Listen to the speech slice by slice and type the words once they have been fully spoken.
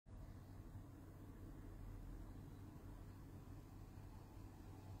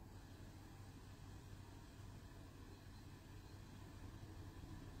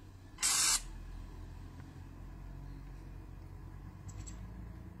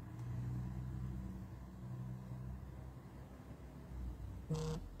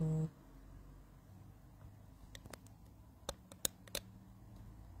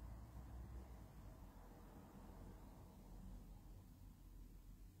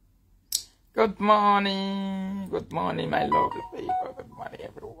Good morning, my lovely people. Good morning,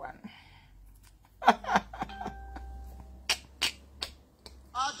 everyone.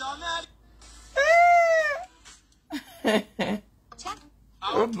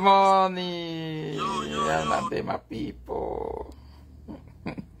 Good morning, my people.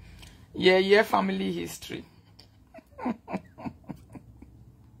 Yeah, family history.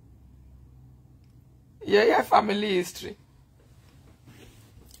 Yeah, family history.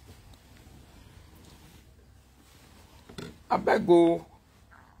 I beg go.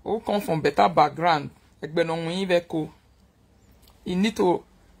 Who come from better background? You need to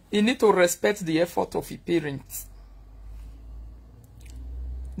respect the effort of your parents.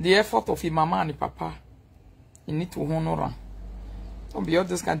 The effort of your mama and your papa. You need to honor them. Don't be all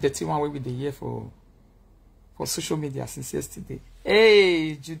this kind of dirty one way with the year for social media since yesterday.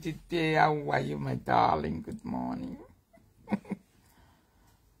 Hey, Judith, how are you, my darling? Good morning.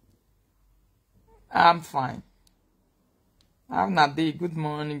 I'm fine. I'm not there. Good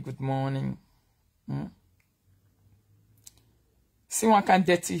morning. See one kind of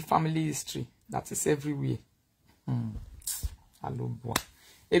dirty family history that is everywhere. Hello, boy.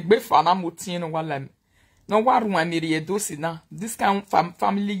 Egbe fana mutien wala. No waru amiri Edos na. This kind of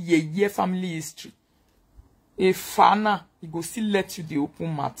family Yeye family history. A fana, he go still let you the open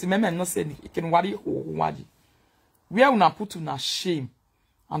mouth. Remember, no say he can worry who wadi. Where una put una shame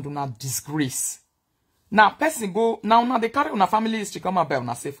and una disgrace. Now, person go now they carry una family history come by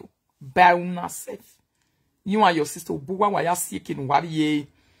una safe. By una safe. You and your sister buwa wa ya seeking wari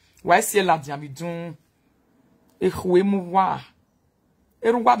why see la diamidun ehwe mu wa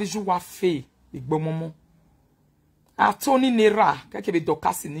eru wa biju wa fe igbo momo atoni nera kake be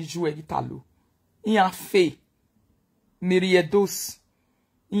dokasi ni ju egitalo iyan fe miri Edos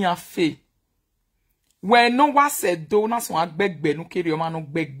iyan fe we no wa se do na so agbegbe nu kiri o ma no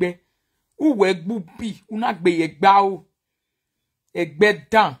gbegbe uwe gbubi una gbe yegba o egbe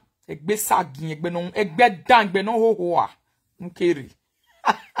dan egbe sagin egbe dan egbe no ho a nkeri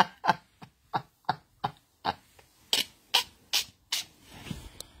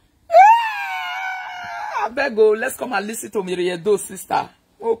I beg go, let's come and listen to Miri Edos, sister.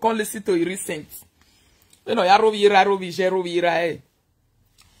 Oh, come listen to recent. You know, Yarovira, eh.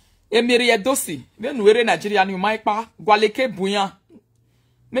 E Miri Edosi, when we in Nigeria, you might pa, Gwaleke Buyan.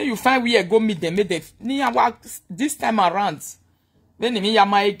 May you find where go meet them, this time around. When me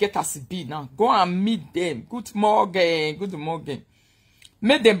might get us be now. Go and meet them. Good morning.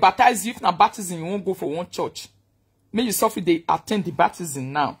 May them baptize you. If not baptism, you won't go for one church. May you suffer they attend the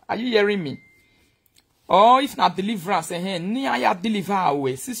baptism now. Are you hearing me? Or if not deliverance, near deliver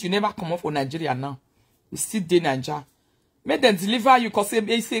away. Since you never come up for Nigeria now. You still in Nigeria. May them deliver you because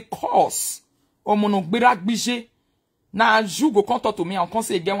it's a course. Or monogberak bije. Na you go come talk to me and come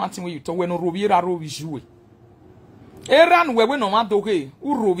say again one thing when you talk when no rovira rovi Eran we no ma doge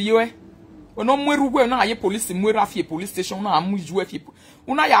u roviwe. Ono mweruwe na aye police mwera fie police station na amu juwe fie.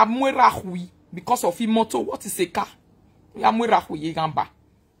 Una ya mwera hui because of moto. What is a car? Ya mwera hui gamba.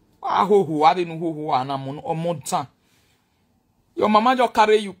 Ah ho ade no ho ana mo omodan. Your mama just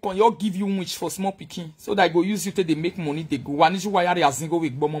carry you come, you give you which for small pikin so that go use you to they make money they go. One is why ya azingo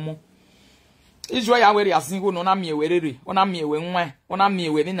with bomomo. Ijwa ya were azingo no na miewerere ona miewe nwa ona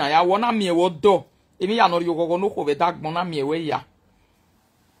miewe ni na ya wona miewe do emi ya no yogogo no ko be dagbon na miewe ya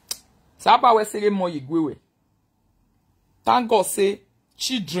saba we sele mo igwewe. Thank God say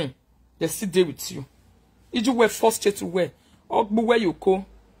children they still dey with you. Iju we first to where ogbu where you go.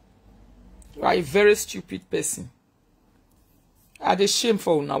 You are a very stupid person. I dey shame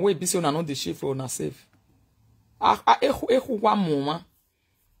for una we be say una no dey shame for una self. Ehu wa mama.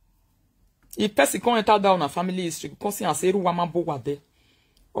 If person can enter down a family history, because he has a wama bowa de.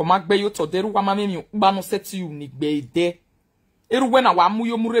 Or magbe yo to deru wama memi bano set you ni be de. Eru wena wa mu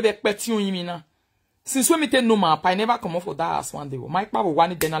yo murebe peti yimi na. Since we meet no map, I never come up for that as one day. My papa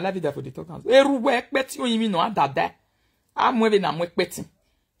one then I left it there for the talk. Eru we peti yimi no adada. I'm moving na peti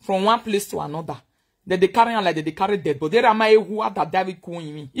from one place to another. They carry on like they carry dead, but there are my who are that David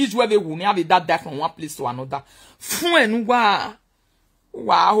yimi. Each way who have that die from one place to another. Fuen wa.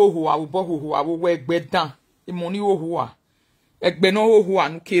 Wa ho ho awo ho awo we egbe dan e mo ni ho ho a egbe no ho ho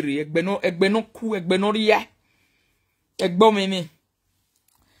anu kere egbe no ku egbe no ria egbo me ni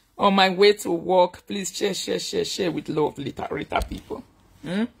on my way to work. Please share with love Rita people.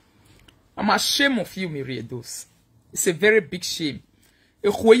 I'm ashamed of you, Miri Edos. It's a very big shame. E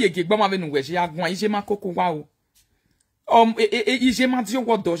khoye ge gba ma be nu we je agun ije ma koko wa o ije ma dio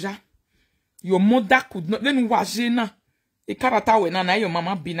wodoja. Your mother could not then wajena. E karata we na your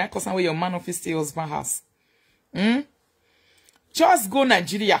mama be na cause where your man of stay husband house. Just go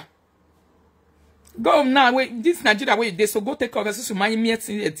Nigeria. Go now, wait, this Nigeria where they so go take over so my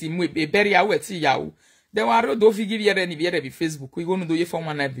meeting at him with a bury out at yaw. Then I don't give you any be Facebook. We go to do you for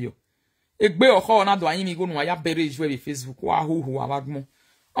one of you. A gbe or na do I go no ya bury is where Facebook. Wa who abagmo.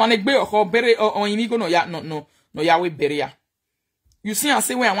 On a gbe or bury or imigo no ya no ya we bury. You see, I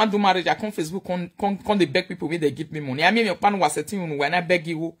say when I want to marriage, I come Facebook con the beg people where they give me money. I mean your pan was setting when I beg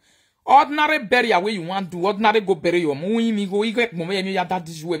you. Ordinary bury away you want to ordinary go bury your money me go you get moment and you that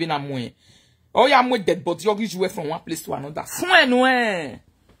this way in a moe. Oh yeah, I'm with dead, but you go from one place to another. Fuen we.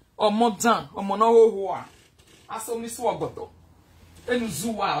 Or more than or mono ho. I saw me swagoto. En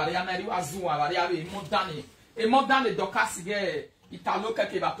zuwa variana riwa zuwa variare e modane dokasi ge italo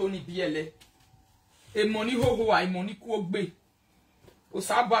keke batoni biele. E moni ho e moni ku ogbe. O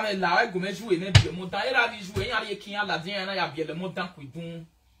saba me la e go me jouer ne bi mo dan era bi jouer yan ye kin ala din na ya biele mo dan ku dun.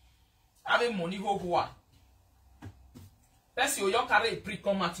 Ave moni ho. Person you carry a prick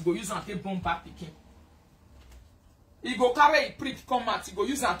come out, go use and take bomb back picking. You go carry a prick come out, you go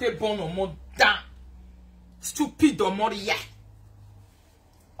use and take bomb or more down. Stupid or more yeah.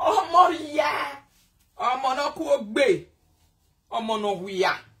 Oh more yeah. Oh mono ku ogbe. Oh mono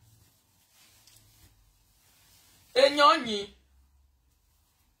wia. Enyonyi.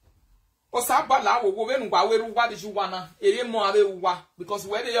 Osabala wo we nwa we ruwa de juwana. Ere mo ave uwa because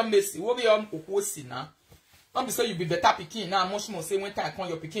where they messy, wo be okuosi na. Don't be so you be better picking now. Much more say when time come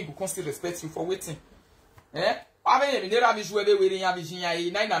your picking will still respect you for waiting. Eh? I mean, never be sure they waiting. I be here.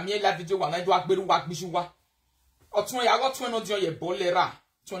 Na me la video one. I do akberu wak bijuwa. Otun ya got 20 dio ye bolera.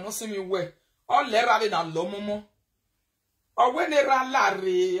 To no see me we. All lera de na lomomo. Or when they ran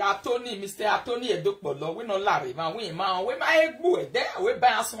Larry, Atoni, Mr. Atoni, a dokbolo. We no Larry, man. We my egg there. We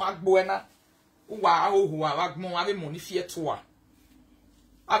buy some agbuena. Wow, who are agmo ave money fear to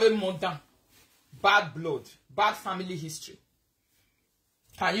ave mondan. Bad blood, bad family history.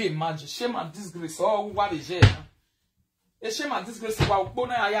 Can you imagine? Shame and disgrace. Oh, what is it? A shame and disgrace. Wow,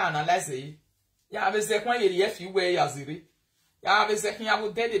 bona ya analyze. Ya have a when you if you wear yaziri. Ya have a second I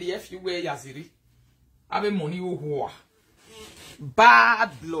will dead if you wear yaziri. Have a money who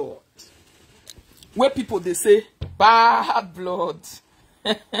bad blood. Where people they say bad blood.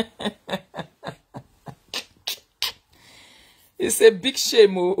 It's a big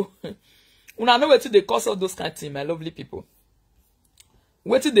shame. Oh. Una know what they cause all those kind of things, my lovely people.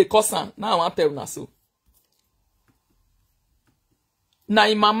 What they cause them? Now I want to tell you so.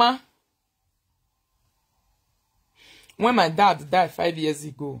 Now, mama, when my dad died 5 years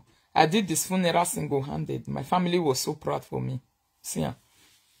ago, I did this funeral single-handed. My family was so proud for me. See,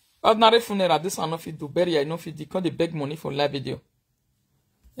 ordinary funeral, this one not fit do bury. I know fit. They can't beg money for live video.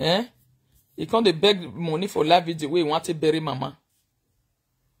 Eh? You can't beg money for live video. We want to bury mama.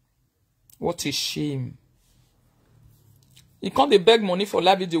 What a shame. You can't beg money for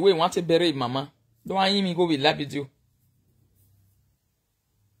live video where you want to bury mama. Don't want him go with live video.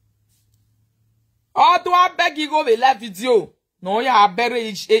 Oh, do I beg you go with live video? No, ya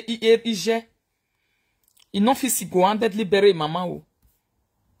bury ije. You know if you go and deadly bury mama.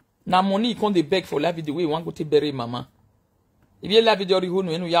 Na money you can't beg for live video where you want go to bury mama. If you live video you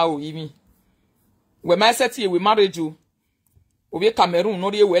no ya o imi. When my set here we married you. Obi Cameroon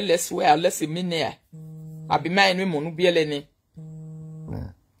no dey well less minute. I be mine we monu biele ni.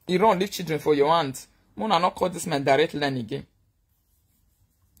 You don't leave children for your aunt. Mona not call this man direct line again.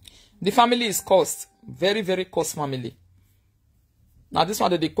 The family is cursed. Very, very cursed family. Now this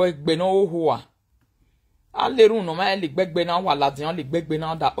one they call Beno Hoa. Alleru no ma lik beg bena wa ladian lik beg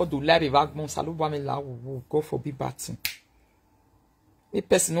bena that odu larry vagbon saluba me la go for be batting. A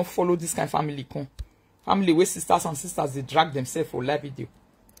person no follow this kind of family con. Family where sisters and sisters they drag themselves for live video.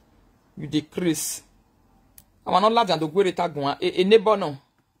 You decrease. I want not large and the go Rita go a neighbor no.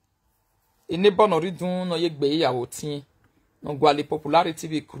 A neighbor no ridun no yek be ya otin. No go ale popularity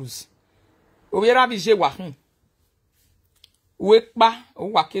be cruise. O yera bi je wa hun. Wake ba o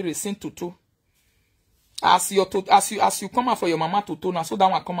wa kere sin tutu. As you come out for your mama tutu na so that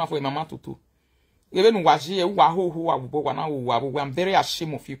one come out for your mama tutu. Even waje wa ho wa bo wa na wo I'm very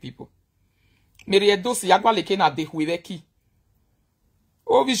ashamed of you people. Edos yagwa leke na de huweki.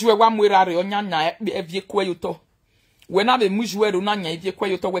 O vi jouer wa mwirare onya nya evie kwa yuto. We na be mu jouer na nya evie kwa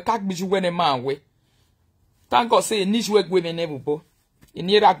yuto we kak bi jouer ne ma we. Thank God say ni jouer gwe me ne bubo.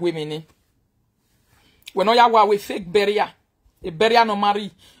 Ni ra gwe me ne. We no ya wa we fake beria. E beria no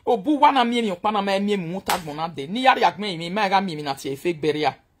mari. O bu wa na mi okpa na ma mi mu tagbon na de. Ni yari agme mi ma ga mi na tie fake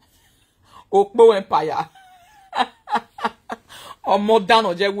beria. Okpo empire. O modern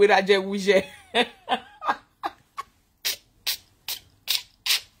o je wira je wuje.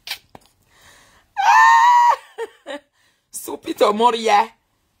 Supito moria.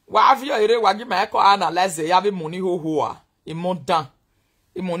 Wa avio ere wagi ma ko analyze ya be money ho a. E modern.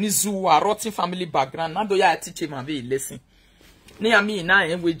 E money zoo a rotten family background. Na do ya teach him be lesson. Ni ami na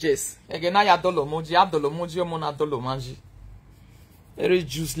en wages. Ege na ya dolomoji o mo na dolomanji. Very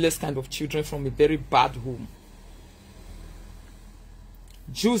useless kind of children from a very bad home.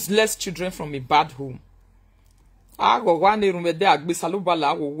 Useless children from a bad home. Ago wane rume de agbe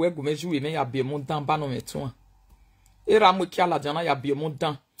salubala wo wegu meju me ya bi mo dan ba no meto. Era mo kia la jana ya bi mo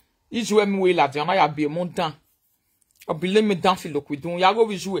dan. Iju emi we la jana ya bi mo dan. Obile me dan filo kwidun ya go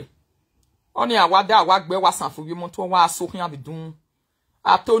bijue. Oni awade awagbe wasanfo bi mo to wa asohun abidun.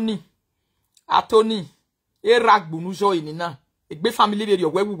 Atoni. Era gbunu jo inina. Egbe family be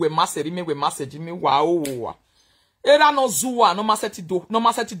your we maseri me we maseji me wa o. Era no zuwa no maseti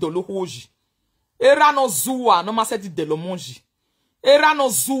do lo hoji. Era no zuwa no maseti de lo monji. Era no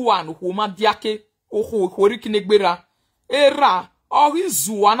zuwa no homa diake oho horiki negbera. Era ori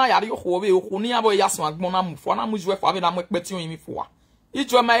zuwa na yari oho be oho ni abo yaso agbon na mu fo na mu jwe fo abi na mu peti on mi fo wa.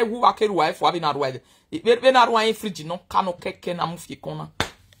 Ijo ma ewu akeru wa fo abi na ruwa. Be na ruwa in fridge no kano keke na mu fi kona.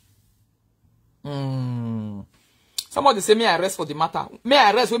 Somebody say me I rest for the matter. Me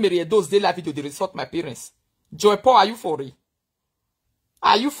I rest when me read those day live video they resort my parents. Joy Paul, are you for it?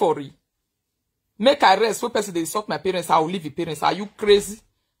 Are you for it? Make I rest when person they insult my parents, I will leave the parents. Are you crazy?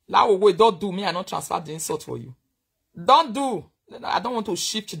 La way, don't do me, I not transfer the insult for you. Don't do. I don't want to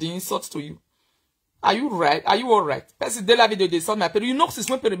shift the insult to you. Are you right? Are you alright? Person they live video they insult my parents. You know since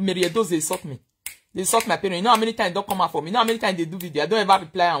when me read those they insult me. They insult my parents. You know how many times they don't come out for me. You know how many times they do video. I don't ever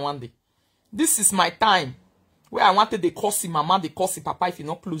reply on one day. This is my time. Where I wanted they curse him, mama, they curse him, papa, if you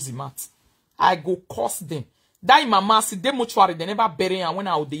not close him out. I go curse them. That mama, see, they mortuary, they never bury and when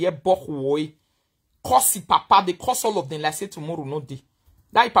I would the buck way. Curse him, papa, they curse all of them, like say tomorrow, no day.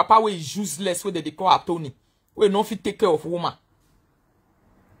 That papa way is useless, where they call Tony. We no fit take care of woman.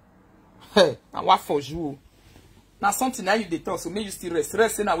 Hey, now what for you? Now something now you they talk, so may you still rest.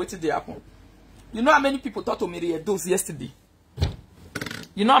 Rest, now wait till they happen. You know how many people thought to me Edos yesterday?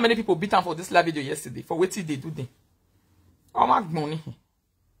 You know how many people beat them for this live video yesterday? For what they do them? Oh my money.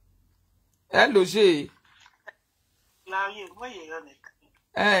 Hello, J.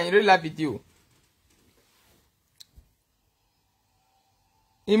 In real live video.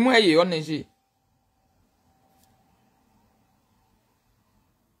 In moi, you on J.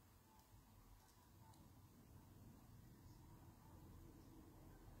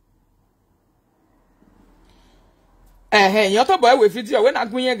 Hey, you talk boy with video when I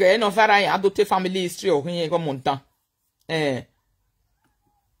go here again of I adopt family history or when you go montan.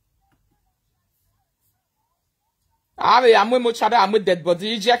 I'm with chada, I'm with dead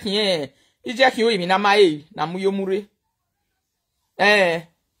body. Jack here. You jack you in my na muyo mure.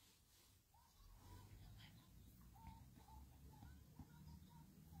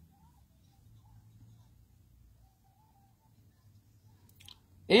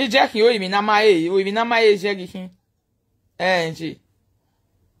 You jack you in my jackie.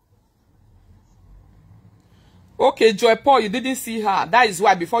 Okay, Joy Paul, you didn't see her. That is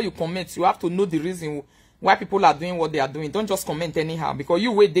why before you comment, you have to know the reason why people are doing what they are doing. Don't just comment anyhow. Because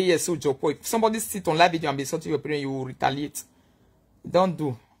you wait there, so Joy Paul. If somebody sit on live video and be insulting your parent, you will retaliate. Don't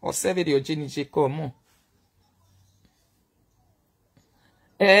do. Or serve your Jenny J. Come on.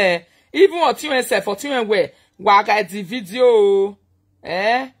 Even what you say for you and where waga the video.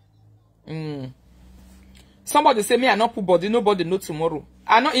 Somebody say me I not put body, nobody know tomorrow.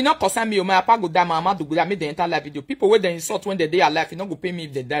 I know it not concern me, my papa go die, my mama go die, made the entire live video. People where they insult when they are alive, you not go pay me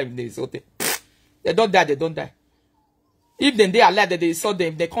if they die, if they insult them. They don't die, they don't die. If they are alive, they insult them,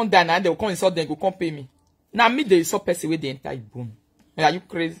 if they can't die now, they will come insult them, go come pay me. Now me they insult person with the entire bone. Are you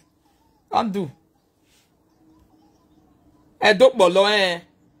crazy? Don't do. Don't bolo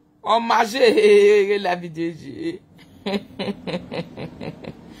on manger la video.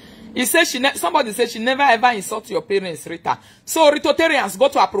 He said somebody said she never ever insult your parents, Rita. So Ritotarians, go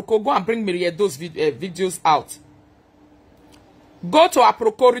to Aproko, go and bring me those videos out. Go to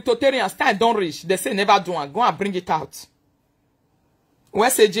Aproko, Ritotarians, time don't reach. They say never do one. Go and bring it out.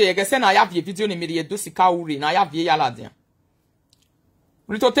 When say Jay, I say I have the video in me those Uri, na have the yala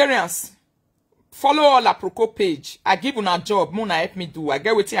Ritotarians, follow all Aproko page. I give you a job, Mona help me do. I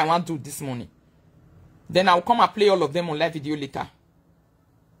get what I want to do this morning. Then I'll come and play all of them on live video later.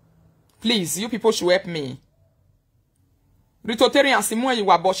 Please, you people should help me. Ritotarian, c'est moi, you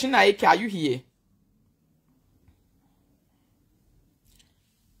are Boshina Eke, are you here?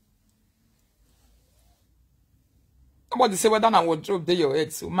 Somebody say whether na wardrobe dey your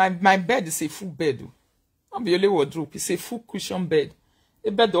head. So my bed is a full bed. Not be only wardrobe, it's a full cushion bed. A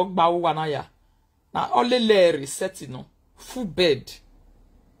bed dog ba wa na ya. Na only layer set no. Full bed.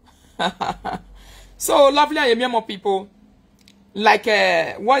 So lovely Ayemiomo people. Like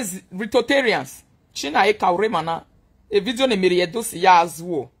what is Ritotarians? China e kaure mana. A video ne Edos ya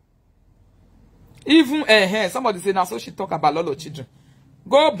azwo. Even somebody say now so she talk about lolo children.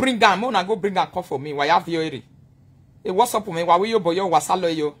 Go bring them, Mona go bring them come for me. Why have you already? E what's up me? Why we yo boyo wasalo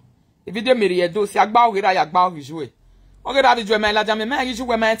yo? E video Edos ya gba ogera ya gba ogijue. Ogera video me la jame me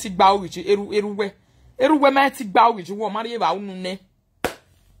ogijue me ti gba ogiju eruwe me ti gba ogiju wo mari e ba unu ne.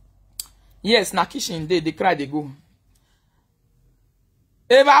 Yes, na kitchen they cry they go.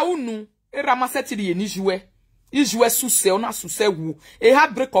 Eva unu e ramaseti di enijue. Ijue suse ona suse wu. E ha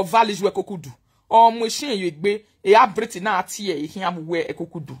break of valley jue kokudu. O mo shin yo egbe e ha break na atie e hin abuwe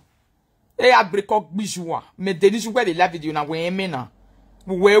ekokudu. E ha break of bijua. Me de nijue de la video na we eme na.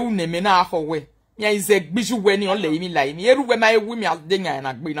 We une me na aho we. Mi ize bijue ni on le mi la mi. Eruwe ma ewu mi adenya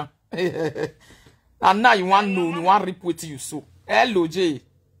na gbe na. And now you want know, you want rip with you so. Hello J.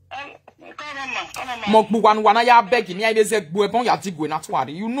 Mokbu wana ya beg me I beze gbo ebon ya digwe na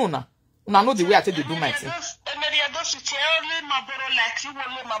twari. You know na. Una know the way I take to do my thing. Edos only maboro lati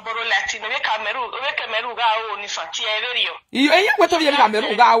wole maboro lati no we Cameroon ga o ni fa ti ererio. You eyan weto ye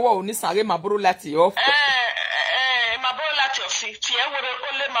Cameroon ga o ni san re maboro lati of. Maboro lati of ti e wore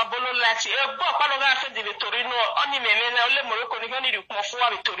only maboro lati e gbo pa lo ga fe de Torino oni meme na ole Morocco ni ni ri kun fun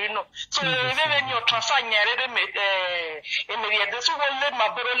wa Torino. So we ni o transfer nyare me Edos wole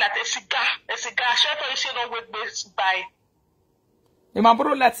maboro lati esiga sheto ise no we by. E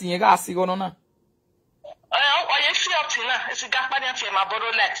maboro lati yen ga asigo no na. Oye see up to now. It's a gap by the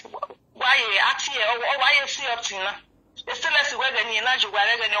maboro let. Why ati why see up to now? It's still less where the Naju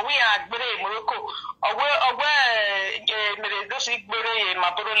where we are Bere Morocco or where those Bere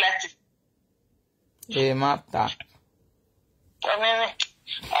maboro let. E mata. I mean,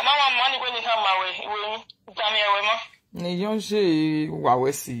 I'm money when you come my way. Damn ni yonje wa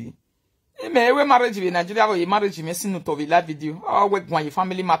wesi. Me we marriage in Nigeria we marriage me sinu to la video. Oh we gwan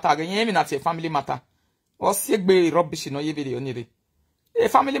family matter. Yen mi na te family matter. O si egbe rubbish no ye video ni re. E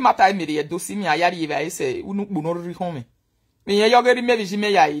family matter e mere dosi mi ayari ye say unu kpu no ri home. Me ye yogeri me vi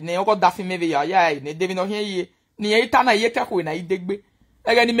me ya ne o ko dafi me ya ne devi no hie ye. Ni ye ita na ye keko na idegbe.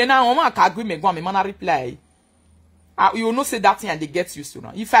 Ege ni me na o ma ka agree me gwan me mana reply. You know say that thing and they get used to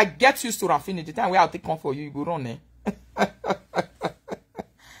now. If I get used to and finish the time where I'll take come for you, you go run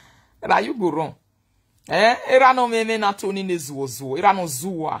Right, you go wrong. Era no me na toni ne zuo. Era no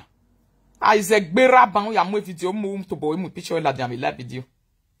zuwa. Isaac bera ban ya mo video mo to boy mo picture la diam la video.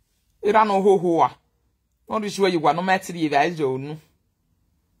 Era no ho a. No reach where you wa no matter the guys you no.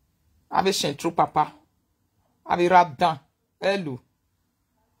 Ave shen true papa. Ave radan. Hello.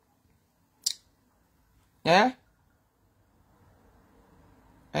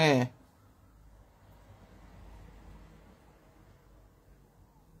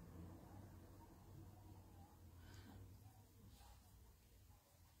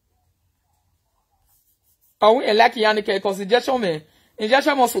 Oh, we like yani ke consideration me.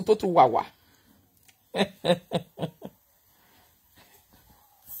 Injection mo so to wawa.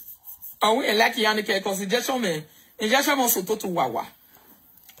 Oh, we like yani ke consideration me. Injection mo so to wawa.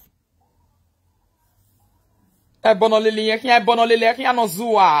 E bono lele yen no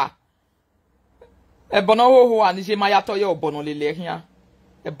zuwa. E bono ho ani je maya to ye bono lele yen.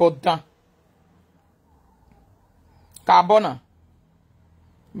 E bodan. Ka bona.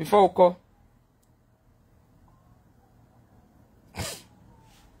 Before ko.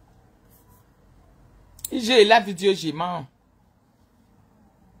 J'ai la vidéo j'ai man.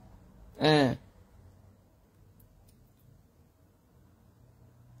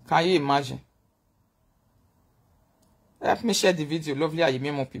 Can you imagine? Help me share the video, lovely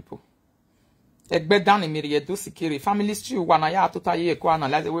Ayemiomo people. Egbe down in Edos security. Family stew wana ya tota ye kwa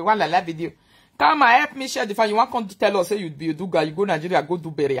analyze. We want la video. Come help me share the file. You want to tell us say you do guy, you go Nigeria, go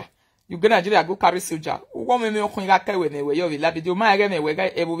do burial. You go Nigeria, go carry soldier. Ugo me okun ga kai we ne we yo la video. Ma ere me we ga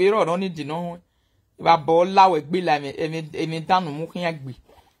e bo we ro ni di no. Ba bo la we gbe la me danu mu kin agbe.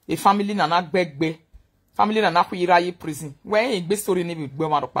 E family na na gbegbe. Family na na ku iraye prison. When e gbe story ni bi gbe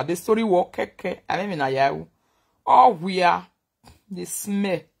ma ro pa. The story wo keke. Ame me na ya wu. Oh we are the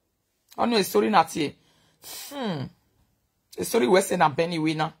smell. Oh no, a story not here. A story we say na Benny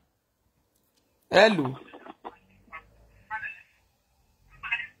winner. Hello.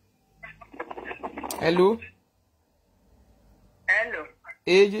 Hello. Hello.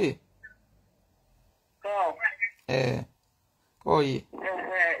 Eje. Oh. Oh yeah.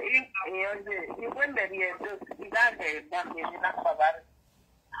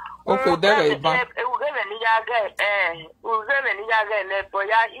 Okay, there is ban.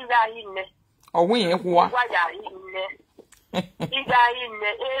 Oh, we ain't what?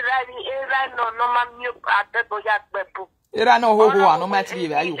 Era no ho ho no match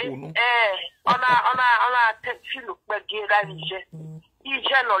give you who.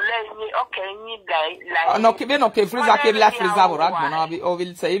 No, keep no okay, freezer can left freezer or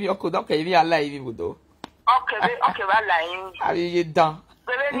will save you could okay, we are live you do. Okay, well, lying. Are you done?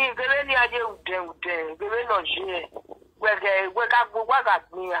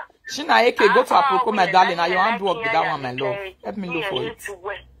 Shina go to Apoko, my darling. I want to work that one, my love. Let me look for it.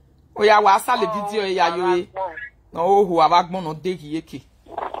 Oh, yeah, was a video. Yeah, you no, who have agmon or dig yeki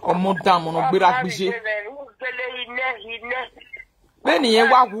or more damn on a birabuji. Benny, a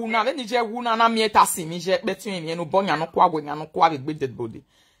waguna, then is a wouna, and I'm yet a similar between you, no bonya, no quabbing, and no quabbing with dead body.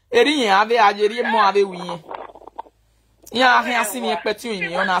 Eri ave ajeri mo ave wi. Ya he asimi ekpetu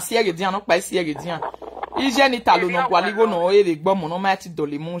yin o na se egedian no pa se egedian. Ije ni talo no kwaligo no ere gbo mo no ma ti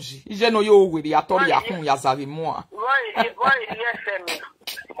dole munji. Ije no yo were atori akun ya zave mo a.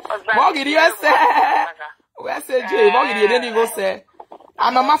 Bogiri ese. We say je, bogiri ede ni go say.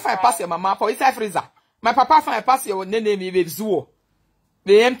 And mama find pass your mama for inside freezer. My papa find pass your nene mi be zuo.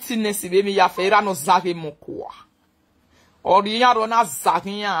 The emptiness be mi ya fera no zave mo kwa. Oriya rona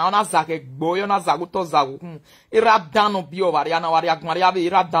zakinya ona zake gboyo na zaguto zagu ira dano bio variana waria gmaria be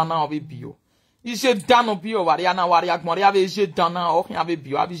ira dana obi bio ije dano bio variana waria gmaria be ije dana o hia be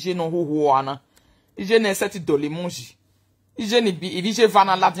bio abi je no hoho ana ije na seti dole munji ije ni bi ije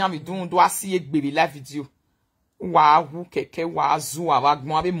vana ladian bi dun do asi egbere live video wa hu keke wa zu aba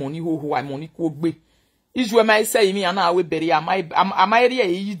gbon abi money hoho ai money ko gbe ije ma ise imi ana we beri ama eri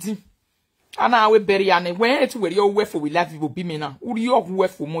eyidi Ana we bury ane when it were your way for we love you be me now. Uri your way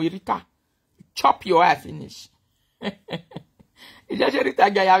for mo Rita. Chop your eye finish. Ija Rita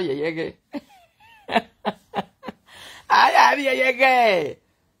gaya yeye. Aya yeye.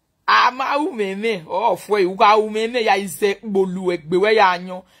 Ama umeme oh fwe uga umeme ya ize bolu egbe we ya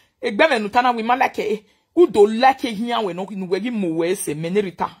anyo. Egbe me nutana we malake udo like hia we no nwegi mo we se me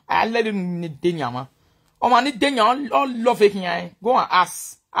Rita. I let him ni denyama. O ma ni denya all love hia. Go and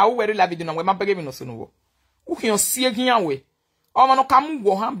ask. I will very love it and we ma beg no so no. Who can see again way? Oh man, no come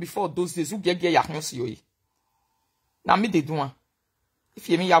go ham before those days. Who get ya can see you? Na me de do one. If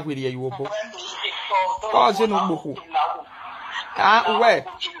you me ya with you obo. Oh, je no boku. Ah, where?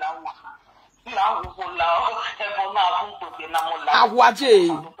 Awaje,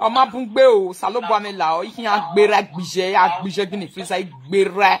 o ma bun gbe o, salobo mi la o, ikin agbera gbije gini freezer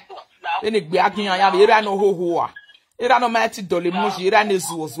igbera. Eni gbe akin ya be ra no hoho a. Era no mati dole moji era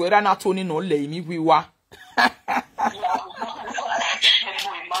nezu ozo era na toni no le mi wiwa.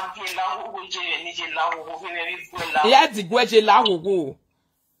 Ya digweje la hogo.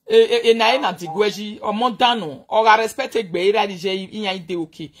 Na digweji omo danu o ga respect egbe era dije iyan ide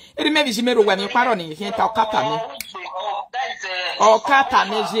oke. Eri me bi jimero wa mi paro ni yin ta okata mi. Okata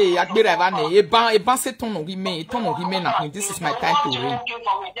meje agbera ba ne e ban se ton no wi me na this is my time to reign.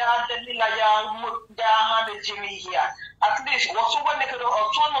 At least what's over the turn of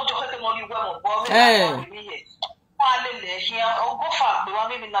the money women. Go far, the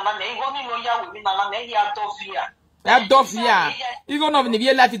one in Nana, only no ya with Nana, I Dovia. You go no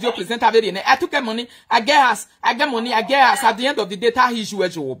be life video present I took money, I get money, at the end of the day, I issue a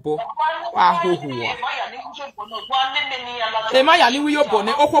job. Emaya ni wiyo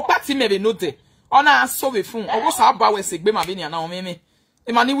bone, oko pati mebe note. Ona so we fun, ogo sa ba we segbe ma bini ana o meme.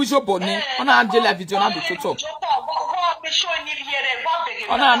 Emani wiyo bone, ona anje la video na do toto.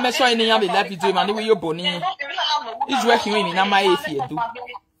 Ona me so ni ya be la video mani wiyo bone. Iju e kin mi na ma e fi edu.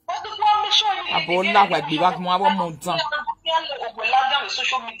 Abo la wa gbe wa mo abo mo tan.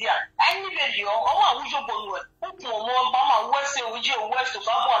 Social media. Any video, owa wiyo bone we. Mo ba ma we se uje we so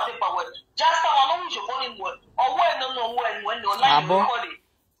ba bo ate ba we. Just our wiyo bone we. Abo.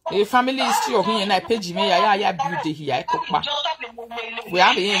 A family is still here na page me ya build here I cook ma. We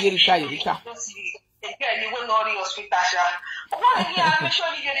have here Rita. Again, you will not hospital. What here I'm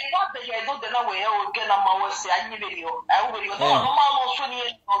sure you get what the I don't know where I will get on my way say I need video. I will go no mama so ni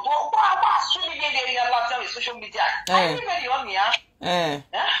o social media. I need video on here.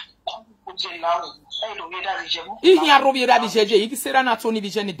 Ihe arobi ra bijeje iki sera na toni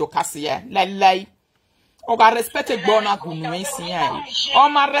bijeni dokase ya lai o ga respect gbo na gunu ensin ya o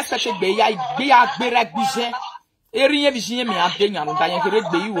ma respect gbe ya igbe agbera gbije eriye bijeye mi adenya no dayen kere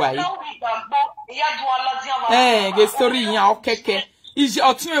gbe iwa yi ge story yan okeke ije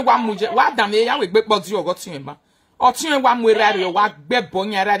otun wa muje wa dam ya we gbe podu ogo tun ba Otin wa mwere wa gbebo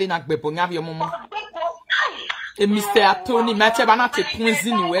nyara de na gbebo nya bi momo. E Mr. Atoni mate ba na te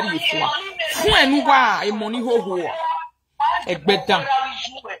punzi ni were yifu. Fun enu wa e money ho ho. Egbedan.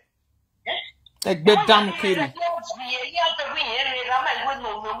 Egbedan kiri.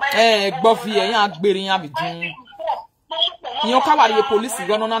 Gbo fi e yan agbere yan bidun. Yon ka wari police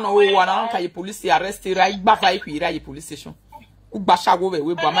go no na no wa na ka police arrest ra igba fa ipi ra police station. U gba sawo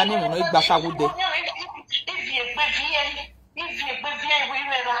we bo ma ni mo no igba sawo de.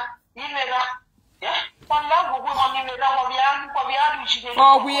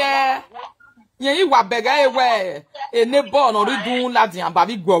 Oh yeah. Yen wa bega ewe e ne bo no ridun ladin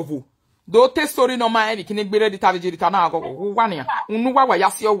ababi gwovo. Do te story no ma e kini gbere di tavije rita na agogo wa ne. Unu wa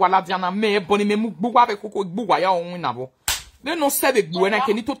ya se o wa ladin na me boni me mu gbu wa be koko gbu wa ya ohun na bo. They no say the gbu na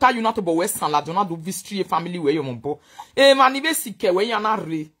keni total you not to bo western ladin na do history family we yo mo bo. E ma ni be sike we ya na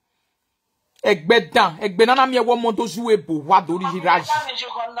re. Egbedan na mi ewo mo do jouer bo wa do ri hiraji.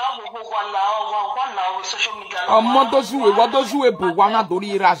 O mo do jouer bo wa na do ri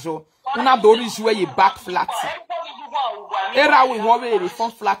hirajo. Una do ri jouer ye back flat. Era we ho we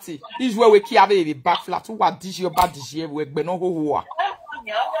front flat. Is where we ki ave the back flat. Wa digi oba digi we egbe no ho ho.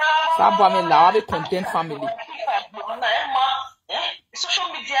 Sa bo me la ave content family. Social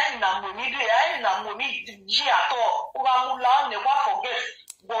media na money do na money ji ato. Wa mu la ne wa forget.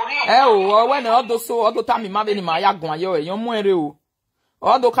 When odo time ma be ni ma ya gun ayo eyan mu ere o.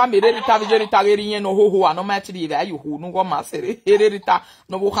 Odo ka mere Rita vije Rita eri yen no ho ano ma ti di ayo ho no go ma sere ere Rita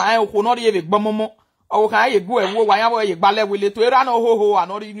no bo kan ayo ho no ri ebe gbomomo. O kan ayo gu ewo wa yan bo ye gbale wele to era no ho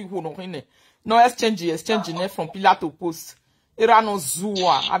ano ri ni ho no hin no exchange ne from pillar to post. Era no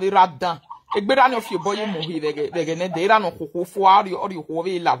zuwa abi radan. Egbera ni of your boy mo hi bege ne de era no ho fo ari ori ho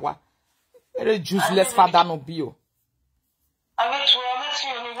we lawa. Ere useless father no bio.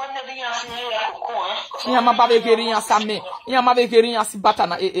 Yama ba bekeri yan same yama bekeri yan si bata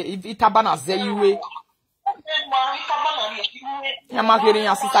na itaba na zeyiwe yama bekeri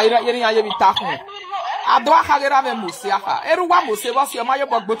yan si sayira yeri yan ye bitahu ado akagera me musi aka eruwa musi bo si o ma yo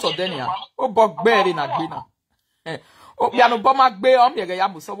bogbo to denia o bogbere na gbe na o bia no bo ma gbe o mi ya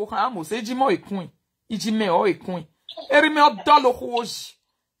muso bo kan musi ejimo ekun ijime o ekun eri me odo lo hoji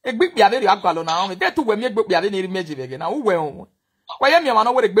egbigbi ade ri agbalo na o me de tu we mi egbigbi ade ni ri meji bege na wo we o Waye mi ma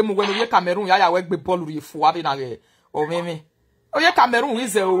no we gbe mu we no ye Cameroon ya we gbe ball ri fu abi na ge o meme o ye Cameroon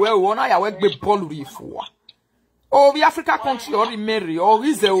ize we o na ya we gbe ball ri fu o bi Africa country o ri meri o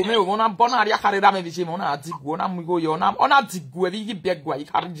ize o me o na bona ari akare da me bi je mo na digu na mu go yo na ona digu e bi gi begwa I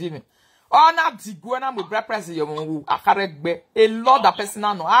kare je me ona digu na mu bra press yo mo akare gbe a lot of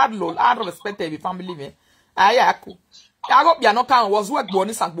personal no I respect every family me aya ku ya go bia no kan was we gbo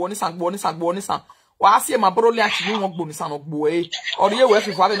ni san wa asie ma bro le achi won gbo ni san ogbo e ori e we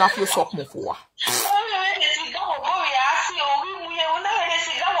fifa be na fi sok mo fo wa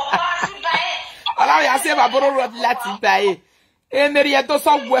ala ya asie ma bro ro lati bae e meri e to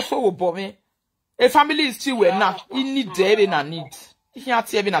so we fo wo bo me a family is still we na I need there na need ihe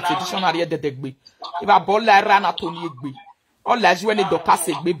ati e be na traditional e dedegbe e ba bo la ra na to ni egbe o la ji we ni doka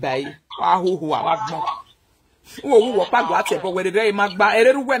se gbe bae wa ho ho wa gbon wo pago ati ebo we re magba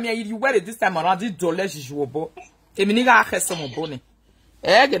ereru we mi yi we this time around di dole jijo bo emi ni ga akese mo bo ni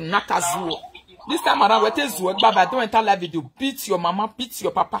ge nakazuo this time around we te zuo gba ba don't enter live video beat your mama beat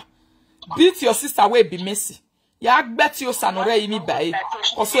your papa beat your sister we be messy ya gbeti o sanore yi mi bae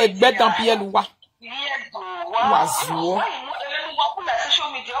oso egbe dan bielu wa zuo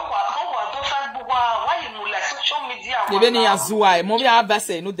ni azua e mo bi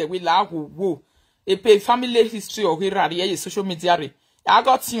abase no de we la wo e pay family history o hirari ye social media re I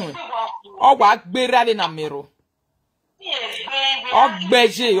got you o wa gbera le na mero o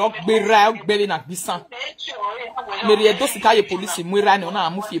gbere na bisan meri Edos ka ye police mwira ni ona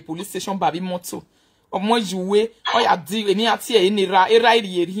amu fie police station babi moto o mo juwe o ya di emi ati e ni ra era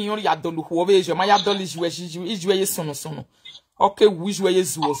iri eri hin ya dolu ho be je ma ya dolu juwe ye sono okay wu juwe ye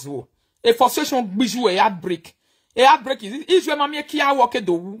zuo e frustration gbijuwe ya break e outbreak is we mama ki awo ke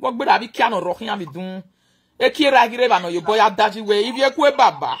do wo gbera bi ki ano ro hin abi dun e ki ra gire ba no yo boy adaji we if ye kwe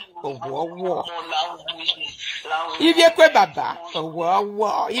baba owo if ye kwe baba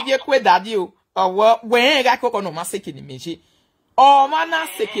owo if ye kwe daddy o owo we ga koko no ma seke ni meje o ma na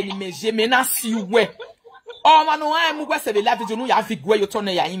seke ni meje me na si we o ma no ai mu gwese be live no ya fi gwe yo to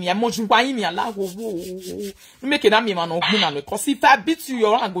na ya yin ya mo ju wa yin mi ala wo make na mi ma no gun na no cause if I beat you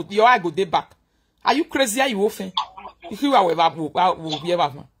your I go dey back. Are you crazy? Are you offended? If you are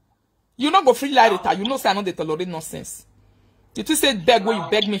you not go free like Rita. You know say I know they tolerate nonsense. You just say beg when you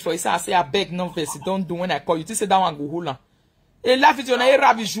beg me for it. I say I beg no verse. Don't do when I call you. You say that one go hold on. E la video na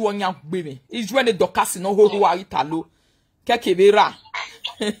era bi ju onya gbe me. I ju ene dokasi no ho ho Rita lo. Kekebera.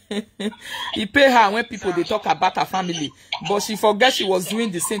 He pay her when people they talk about her family, but she forget she was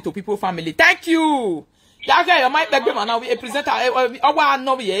doing the same to people's family. Thank you. Yeah, okay, you might be man. We present our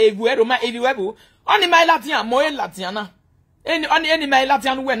no we everywhere. Only my Latian, more Latiana. Any my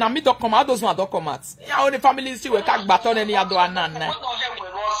Latian when I meet document those one documents. Yeah, all the families still work baton any other nana.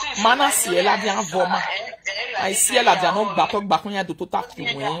 Mana see Latian voma. I see Latian no baton baconia to talk to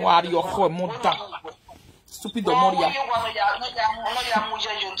you. Why your home monta? Stupid Moria.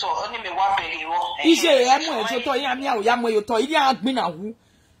 Ije yamwe joto yamwe yoto ili agbina wu.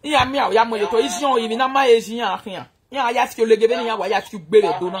 Yamwe yoto ision yi na ma ejin afian. Ya fi olegebe ni ya wa ya fi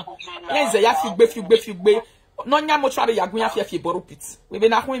gbere do na. Yenze ya fi gbe. No nya mo tware yagun ya fi boru pit. We be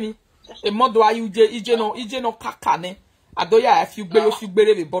na hwen mi. E modo ayu ije no kaka ne. Adoya ya fi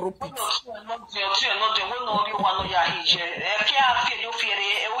gbere be boru pit.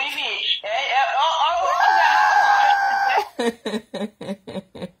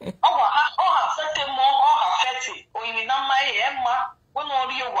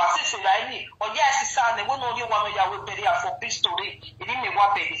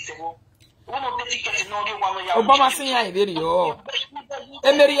 Obama sinya iberi yo.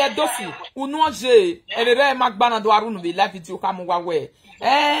 Emeri Edosi unuoje erere magbana do arunu be live video ka mu wawe.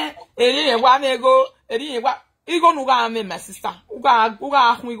 Eri wa nego, eri wa igo nu ga me my sister. Uga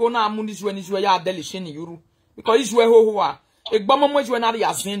ahun igo na amu ni juwe ya delishe ni yuru. Because ijuwe ho a egbomomo ijuwe na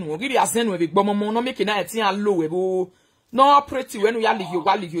ya zenu. Ogiri ya zenu e egbomomo no make na etin alo e bo. No pretty when we ya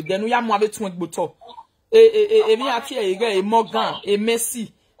live you then we ya mo abetu egboto. Mi ati e ge e Morgan e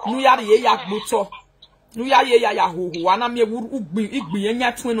Messi. Nu ya ye ya gboto. Nu ya ye ya ho ana me igbi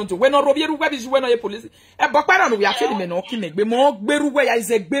enya tun no to we no robi eruwe bi juwe no ye police. E bo pa na no we afeli me no kinegbe mo gberuwe ya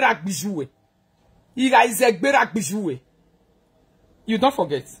ize gbera gbijuwe. Iga ize gbera gbijuwe. You don't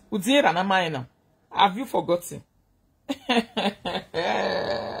forget. Udira na mai na. Have you forgotten?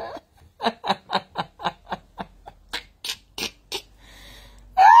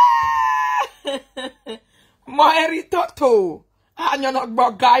 Moeri toto. Anyo no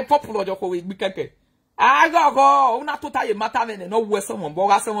gbo guy popular joko we gbikeke. Agogo una tota ye mata vene no we someone bo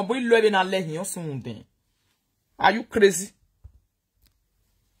ga someone bo ilu ebe na lehin osun den. Are you crazy?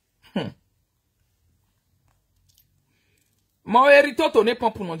 Moeri toto ne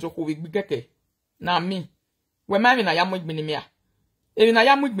popular joko we gbikeke. Na mi. We mami na yamu igbini mea. Ebi na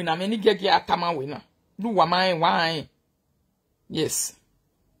yamu igbini na me ni gege atama we na. Do wa wine. Yes.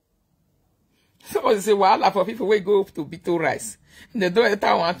 So say wahala for people wey go to Bito rice. They don't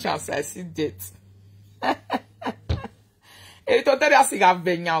enter one chance. I see that. E to tell us ga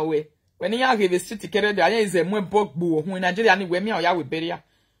venya we. When you give a street kere de ayen is a mo bogbo hu Nigeria ni we mi o ya we beria.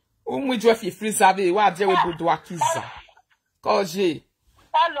 O mu jo fi free service wa je we bodo akiza. Koje.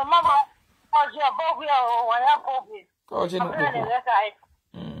 Hello mama. Koje bogu ya o ya bogu. Koje no bogu.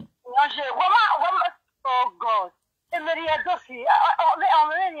 Oh God. Emeri Edosi,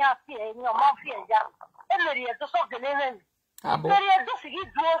 amene ni afie ni o ma fie ja. Emeri Edosi o gele ni. Abo. Emeri Edosi gi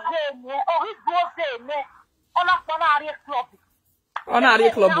duoze ni, o gi duoze ni. Ona ari club. Ona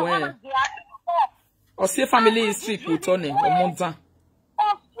ari club we. O se family history put on e, o monta.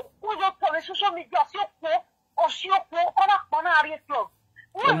 O jo to social media si opo, ona ari club.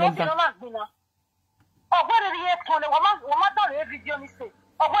 O monta na gbina. Ogbere ri e ton wo ma don e video ni se.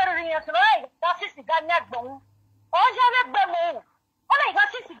 Ogbere ri e so e, da sisi ga ni agbon.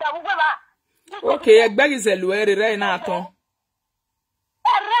 Okay, egbe is eluere re na aton.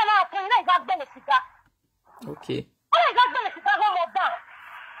 Okay.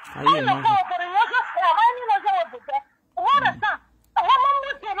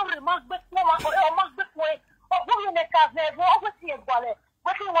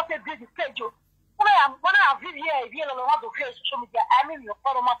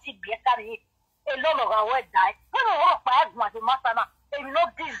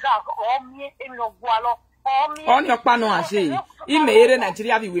 On your pano ase. Ime ere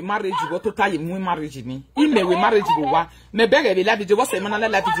Nigeria we marriage go total mu marriage ni. Ime we marriage go wa. Me bege be la video wo se mana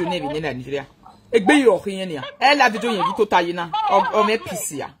la video ne bi Nigeria. Egbe yo hin ni a. E la video yen bi total yi na. O me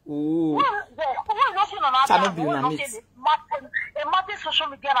PC a. Oh. Channel bi na meet. E mate social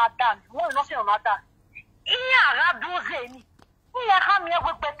media na dan. Wo no se na dan. Iya ra doze ni. Iya ha me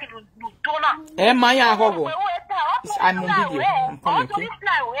go pe lu tona. E ma ya gogo. I'm on video. I'm coming.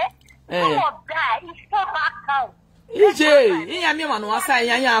 EJ, iya mi manu asa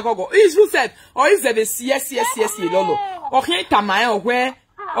iya agogo. Is who said, or is there the yes lolo? Or here tamae or where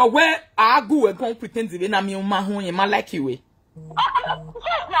agu we gon pretend to be na mi ma hu yin ma like you we.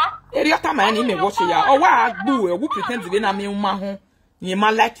 Area time I need me watch ya. Oh, why boo? Who pretend to be na me umaho? Ye ma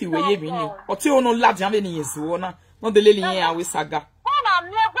like you ye me. Or till no lad jam any is one. Not the lily here with saga.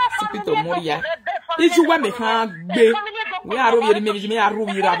 Pito Moria. Did you want me hand be? We are really maybe me a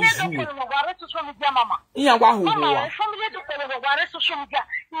ruby rabbit. Yeah, wahoo.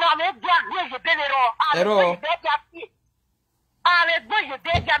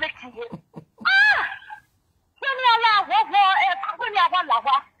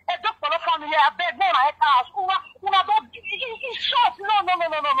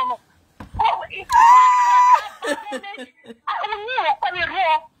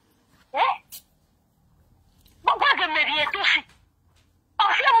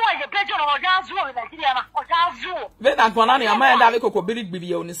 That one, I might have a cocoa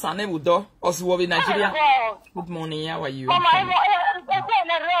billy on the sun with door or so in Nigeria. Good morning, how are you? I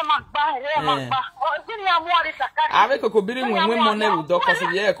have a cocoa billy when women never do because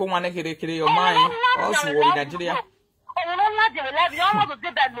of the come on a your mind also in Nigeria.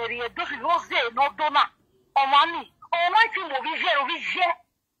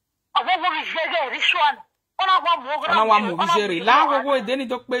 I want to movie. La go then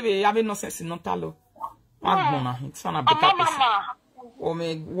it baby having no sense in no talo. Agona, it's on a better person. O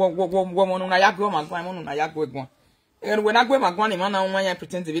me woman na yago magwan na yago egwon. And when I go magwan man na one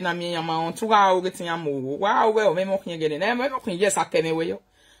pretend to be na me ma on 2 hours getting am wo. Wow well me mo kin again. Na me mo kin yes akeme we yo.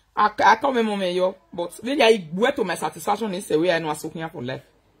 I come me mo me yo, but really I go to my satisfaction is the way I know asokin for life.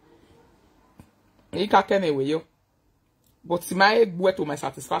 E ka keme we yo. But my go to my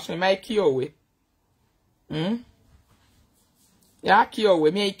satisfaction, my cure way. Ya cure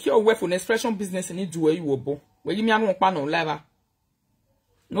we me cure we for an expression business ni do you obo. We give me an pa no level.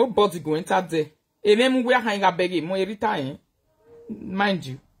 Nobody go enter there. E me we han ga beg mo Rita mind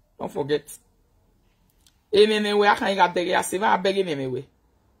you. Don't forget. E me we han ga beg ya seva beg me we.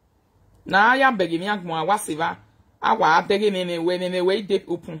 Na ya beg me agmo awa seva. Awa beg me we dey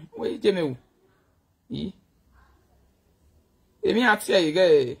open. We je me wo. Yi. E me atia yi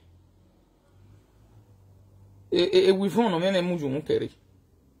ge we found no me muju nkere.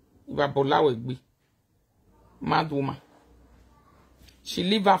 Iba bola we gbe. Mad woman. She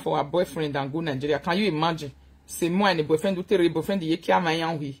leave her for her boyfriend and go Nigeria. Can you imagine? C'est moi and the boyfriend do tere boyfriend ye kia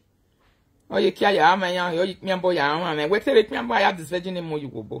mayan wi. O ye kia ya mayan o ye miambo ya ma me. We tere miambo ya this virgin mo you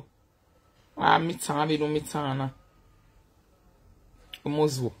go bo. Ah mi tan be no mi tan na.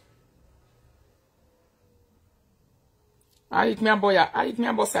 Omozo. Ai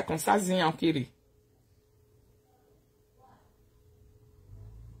miambo circumstances yan kiri.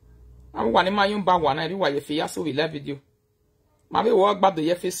 I want to my own bag one. I do what you feel so we love video. Maybe walk back the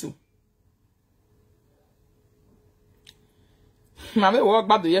ye face. Maybe walk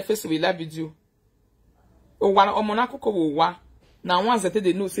back the ye face we love video. Oh, one or Monaco wa. Now once that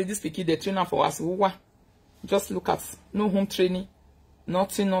they know say this picky the trainer for us. Just look at no home training,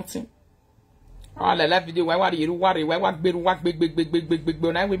 nothing. Oh, I love video. Why you worry? Why what big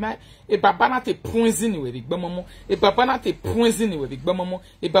now we might a babana te poison with big bamomo, a babana te poison with big bamomo,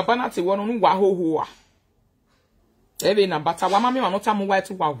 a babana te one on waho. Every na bata wamami manota mu white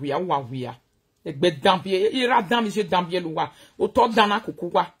wawia. A bed dampie, ira damage dampie luwa, o to dana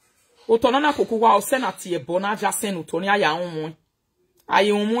kukuwa. O to nana kukuwa o senati e bona jasen utonia ya omo.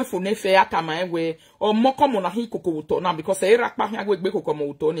 Ayemiomo for nefe atama we or mokomo na hi kokowuto na because e rakpa hi agbe kokomo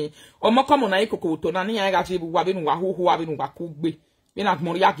uto ni o mokomo na hi kokowuto na ni ya ga jibu wa binu wa hoho wa binu wa kugbe bi na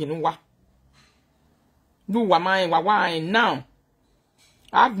gmori aginu wa du wa mai wa now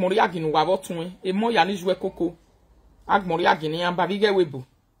agmori aginu wa botun e mo ya ni juwe koko agmori agini an ba bige webu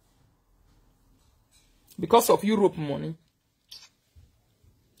because of Europe money.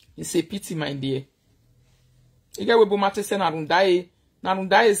 It's a pity my dear. Ige webu mate se na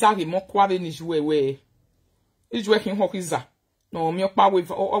runda zagi mo kwabe ni juwe we. Ijwe kin hokiza. No mi okpa we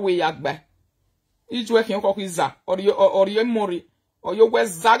owe yagba. Ijwe kin hokiza. Ori mori. Oyo we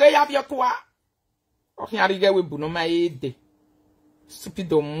zage ya bia kwa. Okin arige we bu no ma ede.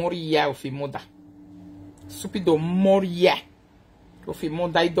 Stupido moria ofi moda. Stupido moria. Ofi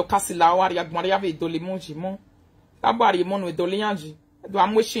moda ido kasila wari agmari ya ve do limonji mo. Abari mo no do lianji. Do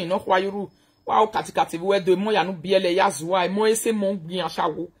amweshin no kwa yuru. Wow, katikati we do mo ya nu biele ya zuwa mo ese mo gbin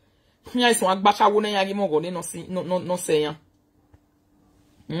asawo fun aisun agbasawo na yagi mo go ni no seyan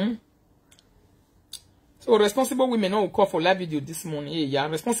So responsible women no call for live video this morning. Hey, yeah,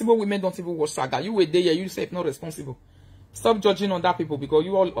 responsible women don't even watch saga. You were there, you yourself not responsible. Stop judging on that people because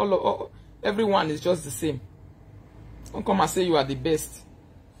you all everyone is just the same. Don't come and say you are the best.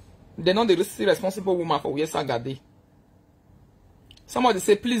 They're not the responsible woman for where saga day. Somebody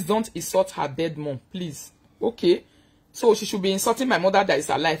say, please don't insult her dead mom. Please. Okay. So she should be insulting my mother that is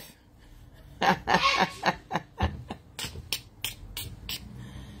alive.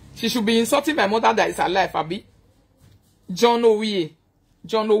 She should be insulting my mother that is alive, Abi. John Owie,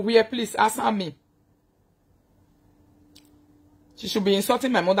 please answer me. She should be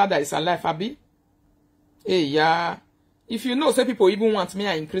insulting my mother that is alive, Abi. Hey, yeah. If you know, say people even want me,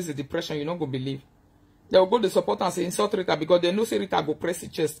 I increase the depression, you not go believe. They will go to support and say insult Rita because they know say Rita go press the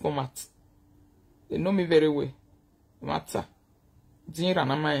chest come out. They know me very well. Matter. Dinra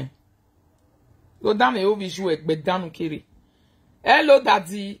na mai. Go down me over you be down kiri. Hello,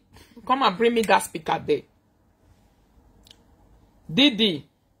 Daddy. Come and bring me that speaker there. Didi.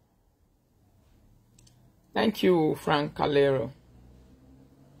 Thank you, Frank Calero.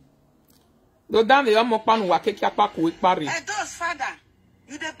 Go down the Omopan Wakeki Apaku Pari. Edos, father,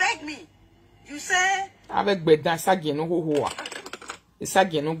 you dey beg me. You say avec Bedan Sageno Hoa. The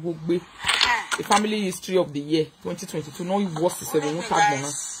Sageno Gugbe. The family history of the year 2022. No, it was the 7 tag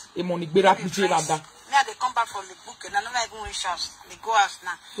mona. A money bera PJ Rada. Now they come back from the book and I never even reach house. They go house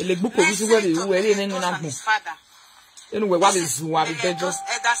now. The book of this where they were in his father. Anyway, what is Zua? Edos'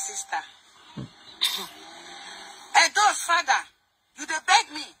 elder sister. Edos, father, you dey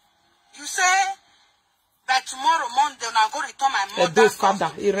beg me. You say by tomorrow Monday when I go return my mother. Edos,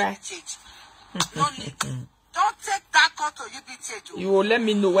 father, right? No need. Don't take that call to UBTH. You will let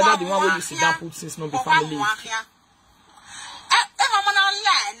me know whether the one where you sit down put since not the family.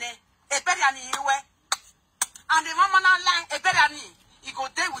 And the mama now line a better he go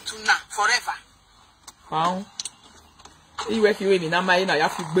there with you now forever. Wow. You work you in na my na ya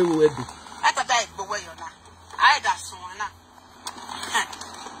fi gbe wo edu. Ata da igbo we yo na. I da son na.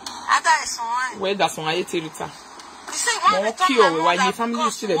 Ata son. Where that son aye Rita. You see one no cure we why your family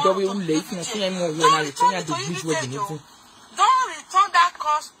is still the we late no say mo we na return ya the bridge we need to. Don't return that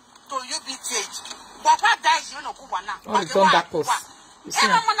cost to UBTH. Papa dies you no ku na. Don't return that cost. You see,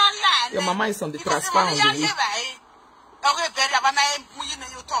 your mama is on the transfer on the way.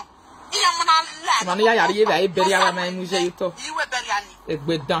 Mani ya yari eva e beri ala na imuje yuto.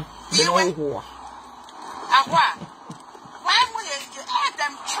 Egbe dan. Me no ho. Akwa. Why mo ye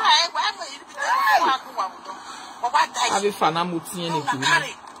them try? Why mo you be there? Abi fana muti eni ku.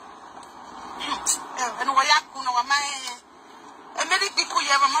 Eno wa yaku na wa mai. E me di ku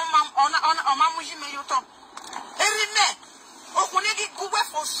ye mama ona mu yime yuto. Erime. Okunegi gwe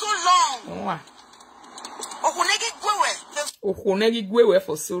for so long. Okunegi gwe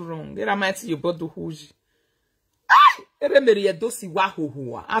for so long. Era mighty your body huge. Ai! Ere meri Edosi wa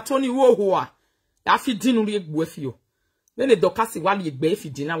hohoa. Atoni wo hoa. Ya fi dinu ri egbu efio. Nene dokasi wa li egbe efi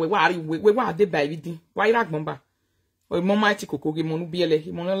dina we wa ade ba ibidi. Wa ira gbonba. O mo mighty kokogi mo nu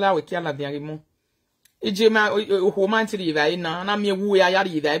biele. Mo no la we ki ala dia mo. Eje ma oho mighty ri va ina na me wu ya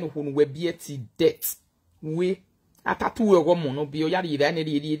ri va ina ho nu we bieti death. We atatu we go mo no bi o yari ida na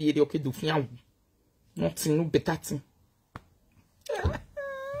ri o kedu fia wu nothing no better thing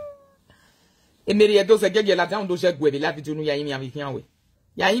emeri Edos egege la down do je gwe be la video no yayi mi afia we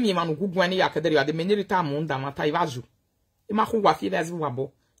yayi mi ma no gugu ani yakadere ya de meneri ta mo nda mata ivajo e ma ko wa fi as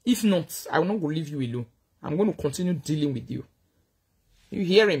wabo. If not, I will not go leave you alone. I'm going to continue dealing with you. You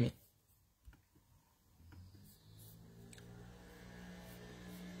hearing me?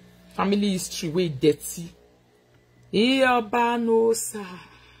 Family history way dirty. Ioba no sa.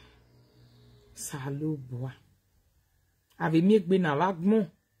 Salubwa. Ave mi gbe na wagmo.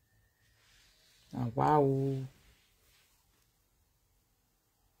 Wow.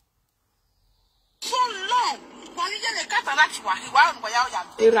 So long. When you get a cataract,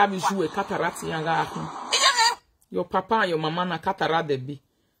 Era bisu e cataract yanga akun. Your papa and your mama na cataract de be.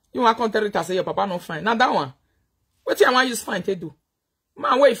 You want to tell say your papa no fine. Now that one. What you want use fine to do?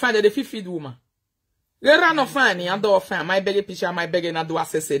 Man, where you find that the feed woman? Era no fine, and do fine. My beg picture, my beg na do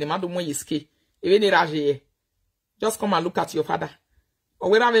assess the man do mo yiske. Even raje. Just come and look at your father. Or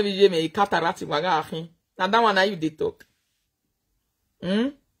where maybe me cataract waga akin. Now that one na you dey talk.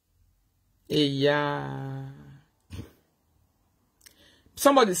 Yeah.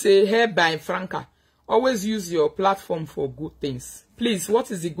 Somebody say, hey, by Franca, always use your platform for good things. Please,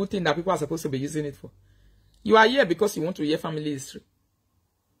 what is the good thing that people are supposed to be using it for? You are here because you want to hear family history.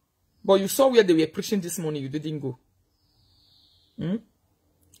 But you saw where they were preaching this morning, you didn't go.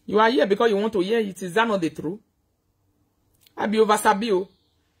 You are here because you want to hear it. Is that not the truth? I be over Sabio.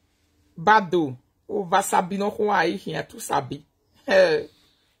 Bado. Over Sabino Hawaii here to Sabi. Hey,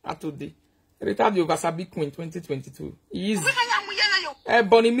 today. Rita the over Sabi Queen 2022. Easy.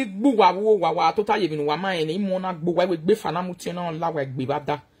 Boni mi gbu wa to ta ye binu wa ma eni mo na gbu wa we gbe fana mu ti na la wa gbe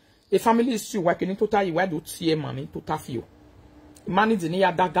bada. A family is wa kini to ta ye wa do tie mami to ta fio. Mani di ni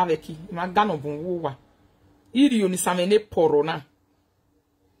ya da gaveki, ma ga no bun wo wa. Iri oni samene porona.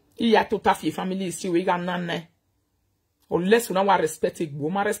 Iya tota fi family isi we ga nane. Unless una wa respect egbo,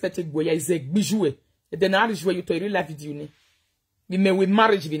 ma respect egbo ya is bijoué. Et then na jouer you to la video ni. We me we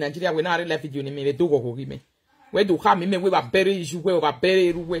marriage in Nigeria we na la video ni me do go me. We do ha me we wa bury jouer wa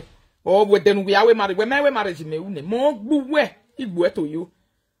bury ruwe. Oh we then we are married. We marriage me une. Mo gbuwe igbo to you.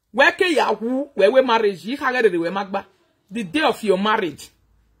 We ke ya hu we marriage yi ha we magba. The day of your marriage,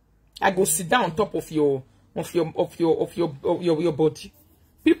 I go sit down on top of your body.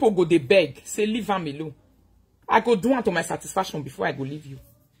 People go they beg, say leave am alone. I go do it to my satisfaction before I go leave you.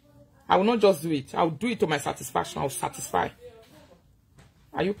 I will not just do it. I will do it to my satisfaction. I will satisfy.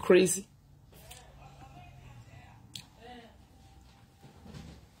 Are you crazy?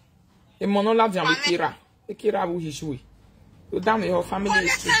 E monola di amikira. Ekira bu hijui. You damn your family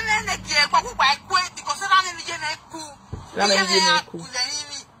history.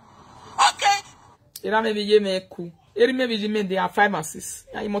 Okay. Ira me biye me ku. Eri me biye me they are 5 and 6.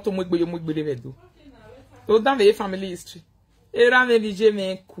 Ya imoto mo gbe le do. To damn your family history. Ira me biye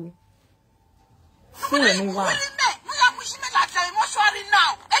me ku. Fun enu wa.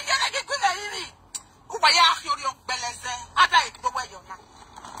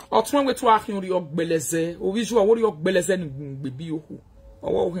 Otun we to akin ori ogbeleze. O visual ori ogbeleze ni gbebi ohu.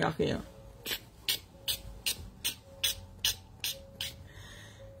 Owo ohin akin.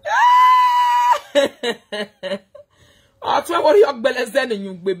 Otun ori ogbeleze ni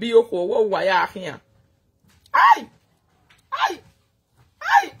gbebi ohu owo wa ya akin. Ai!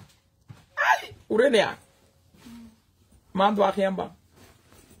 Urenia. Mando akin ba.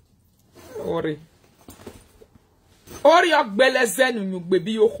 Ori ogbeleze nu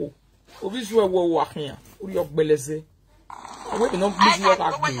gbebi oho. Obizu ewo akin. Ori ogbeleze. We be no bizu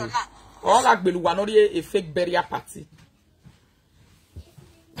agbe. All agbelu wa no a fake burial party.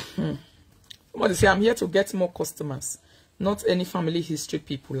 What say I'm here to get more customers. Not any family history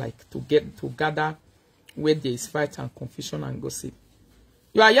people like to gather where there is fight and confusion and gossip.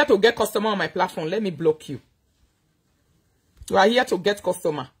 You are here to get customer on my platform. Let me block you. You are here to get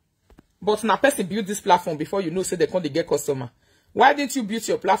customer. But na person build this platform before you know say they can't get customer. Why didn't you build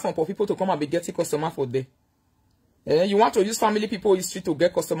your platform for people to come and be getting customer for them? You want to use family people history to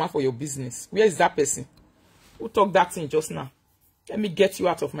get customer for your business. Where is that person? Who talked that thing just now? Let me get you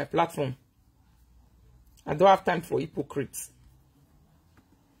out of my platform. I don't have time for hypocrites.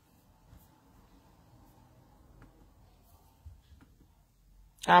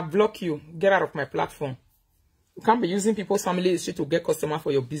 I'll block you. Get out of my platform. You can't be using people's family history to get customer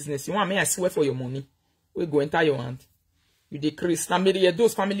for your business. You want me? I swear for your money. We go enter your hand. You decrease. Now, maybe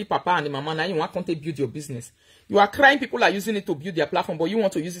those family papa and the mama, now you want to build your business. You are crying people are using it to build their platform, but you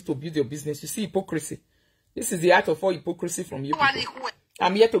want to use it to build your business. You see hypocrisy. This is the art of all hypocrisy from you people.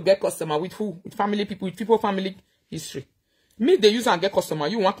 I'm here to get customer with who? With family people, with people family history. Me, they use and get customer.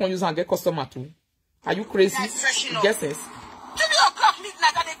 You want to use and get customer too? Are you crazy? You get sense? 2 o'clock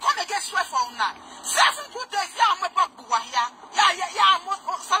midnight and they come again swear for now. 7 good days, yeah, I'm a bug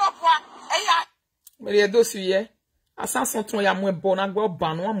yeah. But Edos here, asan son ya mwe bon agbo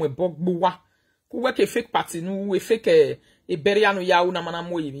banu mwe bog buwa. Ku we ke fake party nu we fake e beria no ya una mana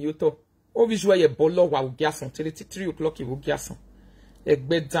mo yi yoto. O visual ye bolo wa ugiason 3 o'clock e ugiason.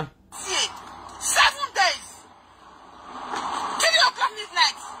 Egbedan. 7 days. 3 o'clock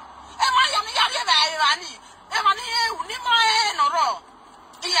midnight. E ma ya mi ya le ba irani. E ma ni ni ma e no ro.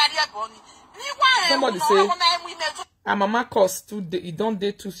 E ya ri boni. Ni wa e. Somebody say mama cost 2 days. You don't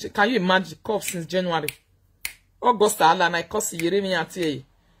day 2. Can you imagine cough since January? August ala na cost yere mi ati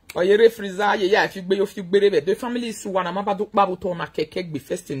o yere freezer ye ya fi gbe yo fi gbere be the family is one na maba do pa bo to na keke gbe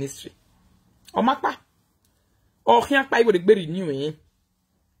first in history. O mapa. O hian pa iwo de gbe renew yin.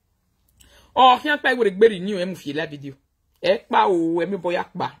 O hian pa iwo de gbe renew e mu fi la video. E pa o e mi boya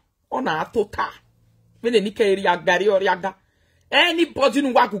pa. O na atota. Me ne ni ke ri agari ori aga. Anybody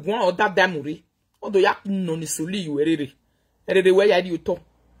nu wa gugun o da damuri. O do ya no ni soli yu erere. Erere we ya di uto.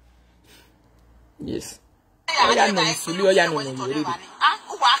 Yes. Oya no suli oya no no yere. Ah,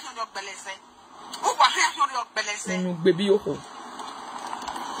 o wa han yo gbelese. O wa han yo gbelese. Nu gbebi oko.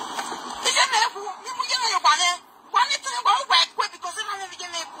 Ije me ku, mi mu je me yo ba ne. Wa ni tun ba o gba ekwe because na me je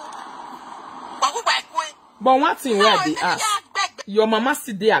me ku. Ba ku gba ekwe. But one thing where they ask, your mama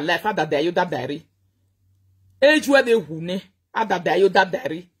still there alive, ada da yo da diary. Age where they hune, ada da yo da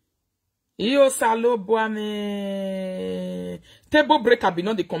diary. Yo salo boame. Table breaker be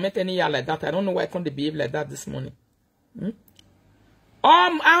not they comment any year like that. I don't know why can't they behave like that this morning.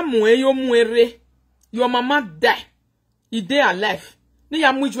 Yo muere. Your mama die. He dey alive. Ni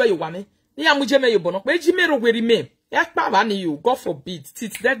ya mujwe yo wane. Ni ya muje me yo bono. Pe jimero weri me. Ya pa ba ni you. God forbid.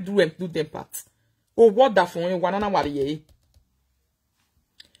 Tit that do them part. O what da fun wanana wariye.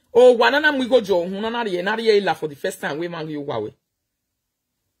 O wanana mwigo jo hunana ye na ye la for the first time we man you wawe.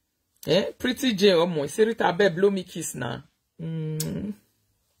 Pretty J omo, say Rita be blow me kiss na.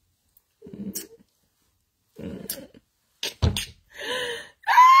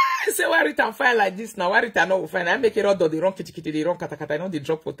 Say why Rita fine like this now? Why Rita no fine? I make it all the wrong kitty, the wrong kata. I know they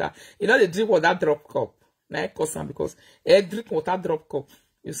drop water. You know they drink water drop cup. Now cause because drink water drop cup.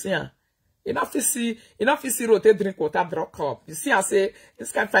 You see, you know if you see rotate drink water drop cup. You see, I say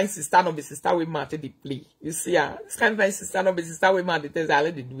this kind of fine sister no be sister we man to the play. You see, this kind of fine sister no be sister we man to tell I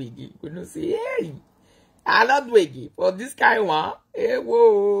let the wiggy. You know say hey, I love wiggy for this kind one. Hey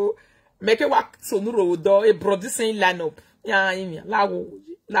whoa, make it work so no road door a producing lineup. Yeah,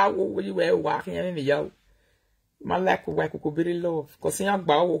 Lawo we were working in the yow. My lack of work could be love, cause in a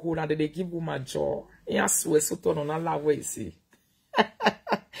bow who now they give you my jaw. Yes, we're so torn on a way, see.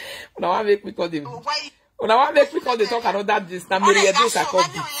 Now I make me call them. Now I make me call the talk about that this. Now me Edos I call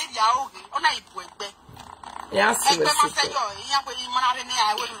them. Yes, we're so torn.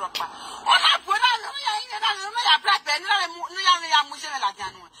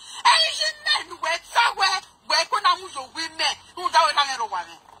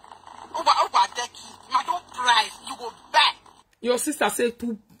 Your sister said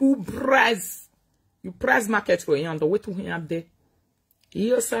to who price. You price market for him, the way to him there.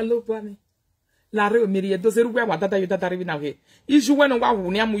 You salo bami. La re miri Edos eruwe wa dada yuda darivi na he. Iju weno wa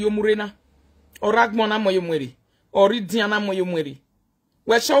wunia mu yomurena. Oragmona mo yomweri. Oridiana mo yomweri.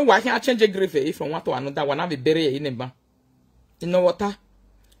 We show wa here change grave from one to another one have bury in ba. You know what?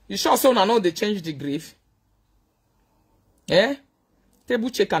 You sure so now they change the grave. Table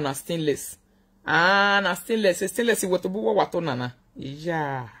checker na stainless. Na stainless. Stainless what to buwa wato nana.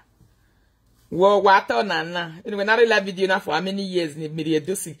 Yeah. Wo wato nana. When I live video na for how many years ni miri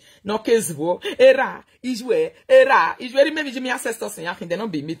Edos no case wo. Era. Ijwe. Remember Jimmy ancestors in yakin they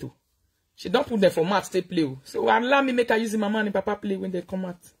not be me too. She don't put them for math to play. So allow me make her use my money papa play when they come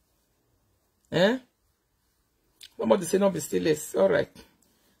out. Somebody say no be stainless. Alright.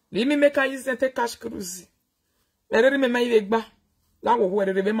 Let me make her use and take cash cruise. Let me make ba. La wo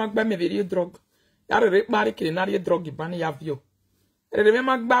where re magba me very drug. Ya re mari kiri na re drug ban ya vio. Re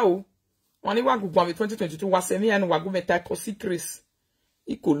magba o. Wani wa gugwa 2022 wa se mi anu wa gu meta ko secrets.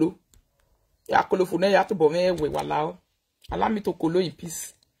 Ikolo. Ya kolo fune ya to bo me we wala o. Allow me to kolo in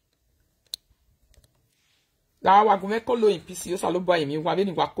peace. La wa gu me kolo in peace yo salo bo mi wa be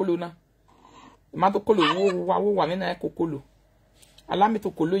ni wa kolo na. Ma to kolo wa me na ko kolo. Allow me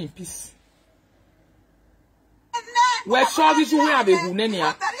to kolo in peace. We sure this we have a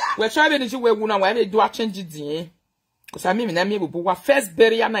hunenia. We try to we wuna wa me do a change it. Cause I mean na me bo wa first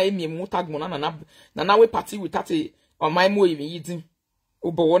bury na Ayemiomo tagmona na we party with that on my mo even eating.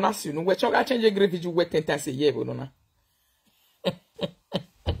 Obo wona si no we sure ga change grave you we 10 times a year bo no na.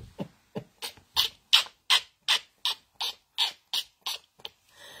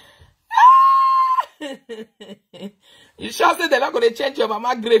 You sure say they're not going to change your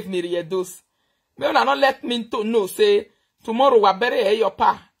mama grave, Miri Edos? Me not let me to know, say, tomorrow we bury your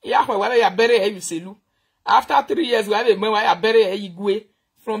pa. Yeah, where you bury you selu. After 3 years, we have a man where you bury you gwe.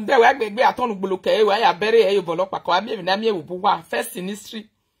 From there, we be a ton of bloke where you bury you bolok. I mean, first in history.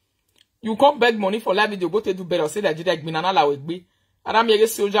 You come beg money for live video, go to do better. Say that you like Minana with me. And I'm a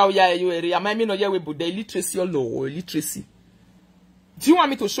soldier, you area. I mean, no, yeah, we but the illiteracy or low illiteracy. Do you want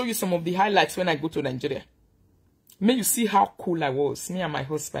me to show you some of the highlights when I go to Nigeria? May you see how cool I was, me and my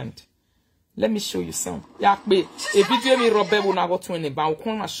husband. Let me show you some. Yeah, a video me Robert will not go to any, but I'll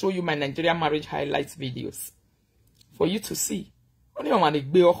come and show you my Nigeria marriage highlights videos for you to see. Only one is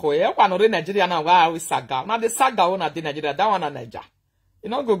be one of Nigeria now. Why saga? Now the saga one of the Nigeria, that one of Nigeria. You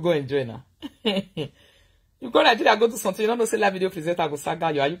know, go enjoy now. You go Nigeria, go to something. You don't say live video presenter go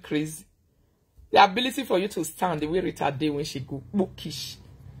saga. You are you crazy? The ability for you to stand the way Rita did when she go bookish.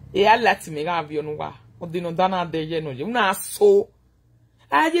 Yeah, let me have you know. Odino dana de ye no. You na so.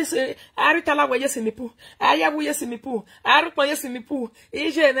 I just Rita la yes me pu. Ayabu yes me pu. Arukpo yes me pu.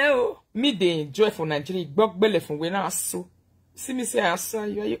 Ije na o. Me dey enjoy for Nigeria. Gbok bele fun we na so. See me say asa.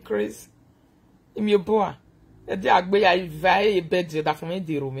 You are you crazy? Im your boy. E dey agbe ya vai e bed that for me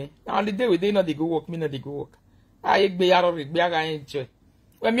dey room. Now the day we dey no dey go work. Me no dey go work. Aye gbe ya ro gbe aga enjoy.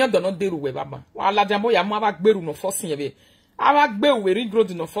 We mi odo no deru we baba. Wa la jambo ya mo aba gberu no forcing ye be. Aba gbe we ring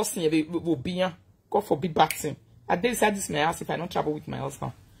road no forcing ye be obian. God forbid bad thing. I did inside this my house if I don't travel with my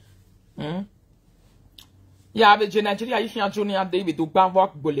husband. Yeah, but Nigeria if you journey a day we do bad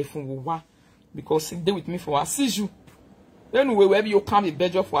work bole fun wa because he dey with me for a season. Then wherever you come be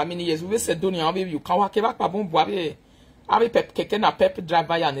better for how many years we say don't you baby you can work back pa bon boire. Abi pep keke na pep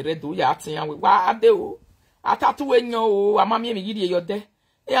driver ya ni redo ya atiyan we wa ade o. Atatu enyo o amami mi gidi eyode.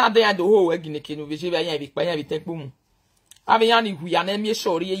 E ade ya do ho egine kenu veje ba yan bi pa yan bi tenpo mu. Abi yan ni hu ya na mi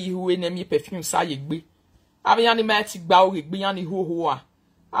sori e hu e na mi perfume sa ye gbe. Abi yan ni ma ti gba o gbe yan ni ho a.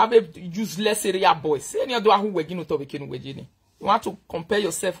 Abi useless area boys. Any do ahu we ginu to be kenu weje ni. You want to compare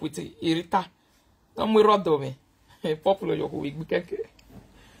yourself with Rita. Don't we rodo me. Popular yo hu igbe keke.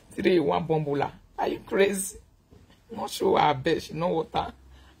 3-1 bombula. Are you crazy? Not sure I bet she know water.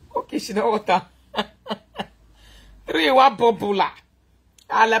 Okay, she know water. 3-1 bombula.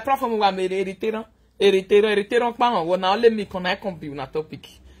 Ah, la platform wa me irriterant pa on. Now let me connect on na topic.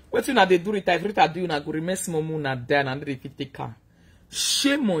 What you na dey do Rita? If Rita do na go remain small moon na there and they fit take calm.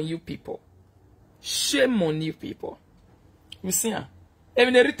 Shame on you people. Shame on you people. You see,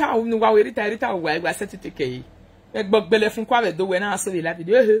 even Rita who know Rita we set it take. Ek bok bele fun kwa we do we na so the life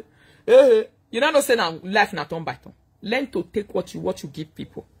video. You don't know say now life na turn by turn. Learn to take what you give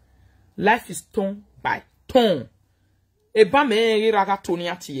people. Life is turn by turn. E ba me raga toni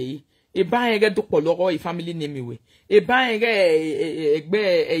ati e ba ege do poloro e family name we. E ba ege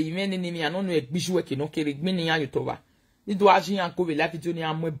egbe imeni ni mi anu no egbiju e kino kere gbe ni yan yotoba. Ni do ajin an ko we life video ni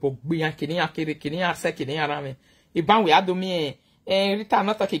amu bogbe yan kini yan kere kini yan se kini yan rame. E ba we adomi Rita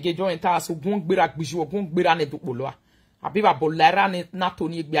not take gejo enta so gun gbera gbiju gun gbera ne do polo abi ba bolara ne na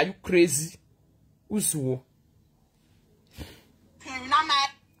toni egbe are you crazy? Uzuo.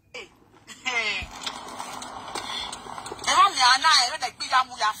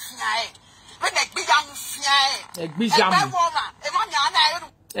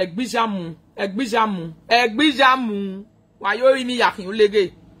 Egbijamu. Wayo imi yakin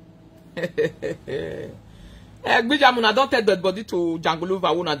ulege. Egbijamu na don't tell that body to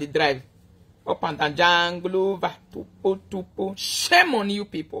Jangolova who na the drive. Up and down Jangolova. Tupo. Shame on you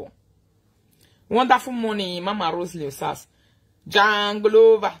people. Wonderful morning, Mama Rosalie Osas.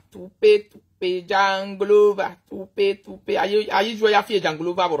 Jangolova, tupe, Jangolova, tupe. Ayi joy afi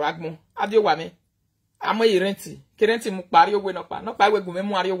Jangolova boragmo. Adio wame. Amo irenti. Kerenti mu pari owe no pa. No pa we gume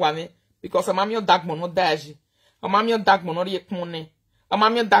mu ari wame because amami o dagmo no daji. Amami o dagmo no ri ekmone.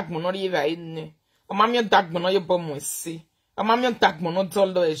 Amami o dagmo no ri va ine. Amami o dagmo no ye bomo esi. Amami o dagmo no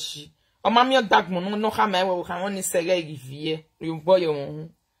dolo eji. Amami o dagmo no ha me we ha woni sege igivie. Ri boy o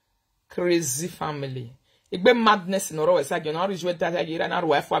crazy family. Igbe madness no ro esa gyo na ri jwe ta gira na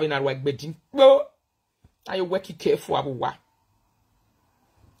ro afo abi na ro egbedin. Bo. Ayo weki careful abuwa.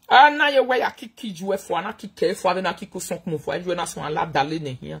 Na ye we ya kiki juwe fo na kike fo abi na kiko son kumo fo juwe na so ala dale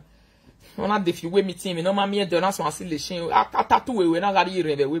ne hia. Ona de fi we meeting me no ma me de na so asi le shin atatu we na gari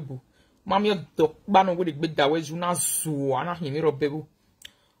ire be webu. Ma me do gba no we de gbe da we ju na zu ana hin mi ro bebu.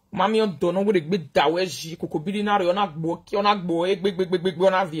 Ma me do no we de gbe da we ji kokobiri na re ona gbo ki ona gbo egbe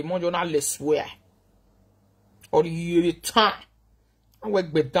ona vi mo jo na le swear. Or you time. I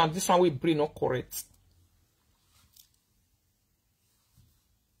work be down this one we bring not correct.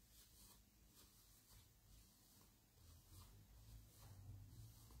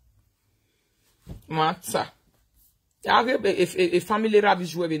 Matter. A family rabbi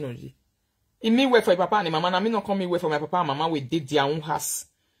jouer be no ji. In me work for papa and mama, na me not come me work for my papa and mama we did their own house.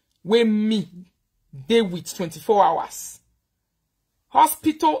 We me day with 24 hours.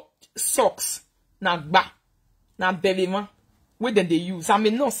 Hospital socks na gba na belima we then they use. I'm a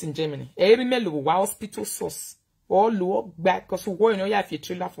nurse in Germany. I remember wa hospital socks. All low back because we go in here if you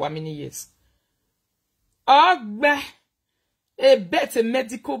trailer for how many years. Back a bet a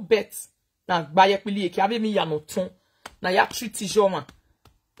medical bet. Na gba ye pili ki ave mi ya no ton na ya treat joma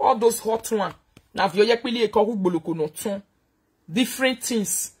all those hot one na vio ye pili ko hu gboloko no ton different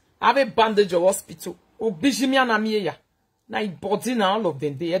things ave bandage of hospital obijimi anami ya na body na all of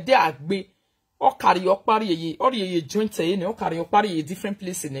them they agbe o carry o pari ye or ye joint ye ne o carry o pari ye different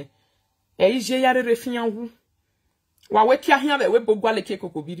place ne ije ya re fian hu wa we ki ahia we bogwale ke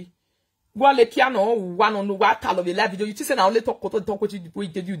kokobiri gwale kia no one no wa tell of the live video you say na only talk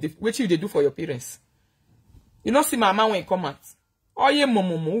what you do for your parents. You know see my mama when come out oye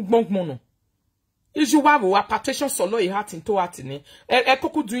momomo ugbongbon no iju wa bo patrician solo e heart into heart ni e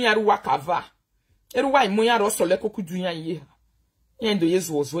koku dunya ru wa kava eru wa imu ya ro solo koku dunya ye endo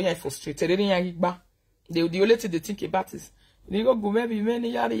yesu was when I frustrated ya gba the only thing they think about is they go maybe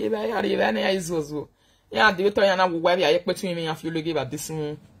many yari na yesu was ya de to ya na wo wa ya petu mi ya fi lo give at this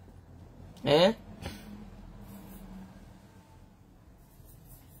one.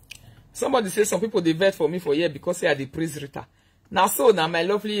 Somebody says some people they vet for me for year because they are the praise Rita. Now so now my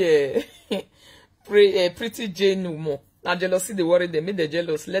lovely pretty Jane Umo. Now jealousy they worry they make them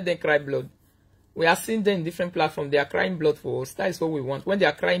jealous. Let them cry blood. We are seeing them in different platforms. They are crying blood for us. That is what we want. When they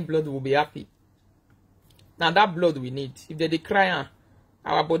are crying blood, we will be happy. Now that blood we need. If they cry,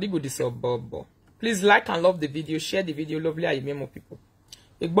 our body go dissolve. Please like and love the video. Share the video. Lovely Ayemiomo people.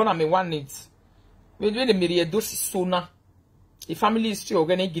 Igbona me one needs. When the Edos is sooner. The family is still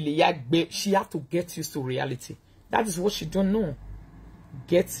organic. She have to get used to reality. That is what she don't know.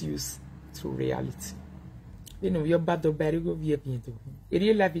 Get used to reality. You know, you're bad or bad, you go via me. A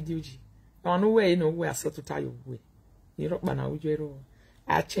real life video. I know where you know where I saw to tie your way. You're up now,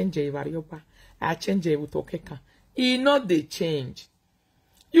 I change a variopa. I change a with okeka. You know they change.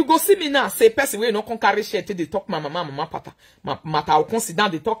 You go see me now, say person we no con carry shit till they talk mama pata. Mata or consider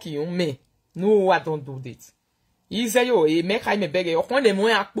they talk you me. No, I don't do this. Easy yo, make I me beg you. When the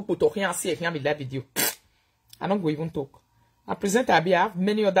more I put talking and see if you live video. I don't go even talk. I present I have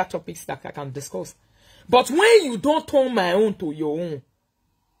many other topics that I can discuss. But when you don't turn my own to your own,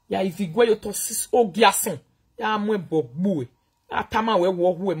 yeah, if you go your tossis o giason, yeah, I'm boy. Atama we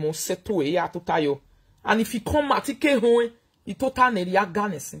wo mo seto e ya totayo. And if you come at it home, you total ne ya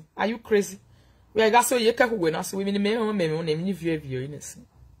garnison. Are you crazy? We got so ye ka we na so we me on ni view innocent.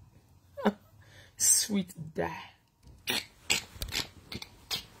 Sweet die.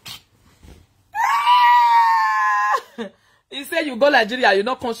 He said you go Nigeria, you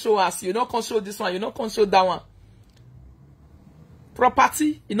not control us, you not control this one, you not control that one.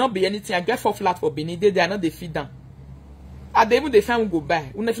 Property, it not be anything. I get 4 flat for Benin, they are not the feed down. At the even the family go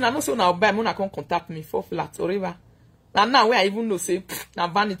buy. If I know so now buy, I can contact me 4 flats or whatever. And now where I even know say now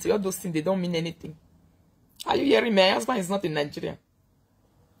vanity, all those things they don't mean anything. Are you hearing me? My husband is not in Nigeria.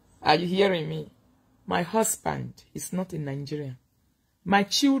 Are you hearing me? My husband is not in Nigeria. My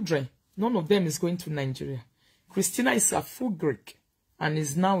children, none of them is going to Nigeria. Christina is a full Greek and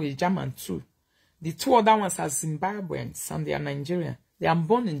is now a German too. The 2 other ones are Zimbabweans and they are Nigerian. They are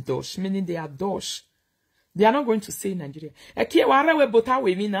born in Dosh, meaning they are Dosh. They are not going to stay in Nigeria. Eki wara we bota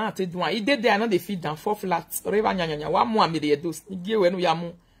we mi na ate duan. Ide they are not the feed down 4 flats. Oreva nyanya wa mu amiri Edos. Igie we no ya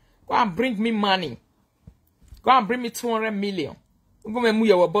mu. Go and bring me money. Go and bring me 200 million. Go me mu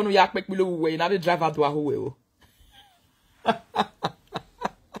ye wo bonu ya pekpilo we na the driver do aho we o.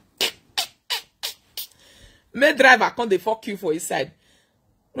 Me driver come dey fuck you for his side.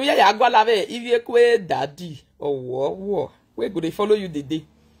 No ya go lave if you kwe daddy or wo. We go dey follow you the day.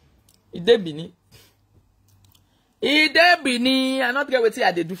 Ide bini. I not get what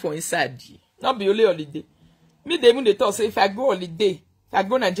I do for inside. Not be only holiday. Me they even they talk say if I go holiday, if I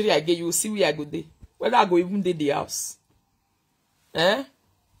go Nigeria again, you will see where I go there. Whether I go even dey the house.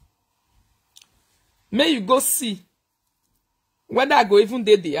 May you go see whether I go even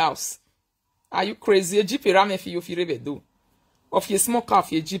dey the house. Are you crazy? A jeep around if you feel do. Of your small car,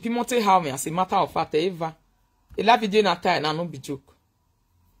 your jeep, you monte how me as a matter of fact, ever. A live video na time and no be joke.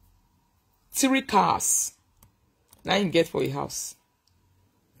 3 cars. Now you get for your house.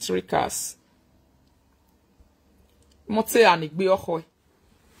 3 cars. Mote anigbe ohoy.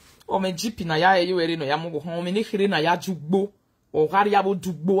 O me jipi na ya eyo ere no ya mo ho me ne hire na ya jugbo. O gari abo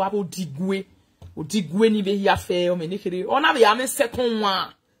dugbo abo digwe. O digwe ni be ya fe o me ne hire. O na be ya me second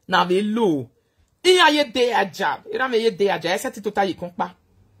one. Na be low. Iya ye de ajab. Ira me ye de ajab. Ese ti tota yi konpa.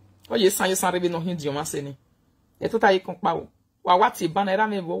 O ye san rebe no hin di o ma se ni. E tota yi konpa o. Wa wati ba na ira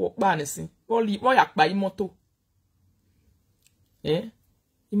me wo pa ni sin. O ya pa yi moto. In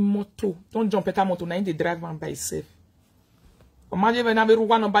moto. Don't jump at a moto. Na in the drive one by itself. Imagine when I be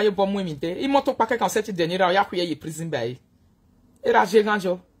one by your bomb women there. In moto packet can set it then. You are here prison by. Era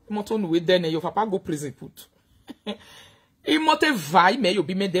jeganjo. Moto no with then you papa go prison put. In moto vai me you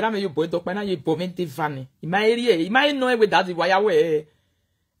be me dera me you boy dog na you bomb de vane. In my area. In my know with that why away.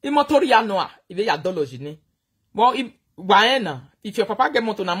 In moto ria noa. If you adology ne. Well Waena, if your papa get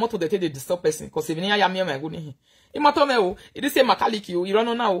moto na moto they take the disturb person, cause even Ayemiomo my good name. In moto me o, it is a makalik you run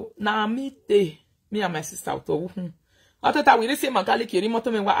on now. Na me and my sister out of after that we say makalik you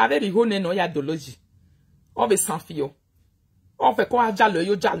moto me wa are the whole no ya dology. All be sanfio. All fe ko ajalo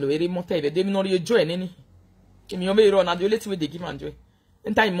yo jalo ere moto e de no yo joy any. In your me run na the only way they give and joy.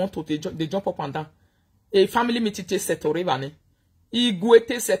 Enter moto they jump up and down. A family meeting take set or river ne. Igwe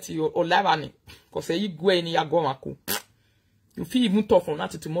te set you or lavani. Cause igwe ni ya go maku. You feel even tough on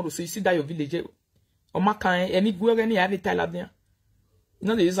that tomorrow, so you see that your village. Or makan any go any every time there. You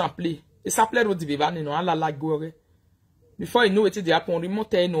know they use and play. It's a play road the vivani no ala like go. Before you know it, they happen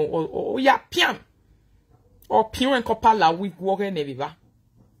remote no or ya pian. Or pian and copper la week go ne viva.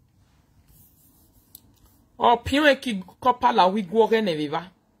 Or pian ki copper la week go ne viva.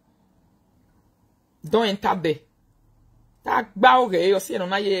 Don't enter there. Tak ba oge yo see no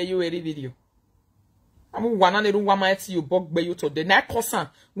na ye you every video. Amu wana ne ru wama eti you bog be you to the na kosan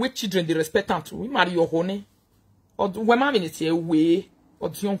we children dey respect am to we marry your hone. Or we ma minute we or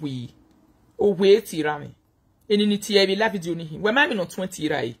dion we. O we ti rame. Enity every live video ni. When I'm not 20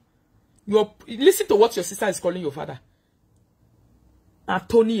 right. Listen to what your sister is calling your father.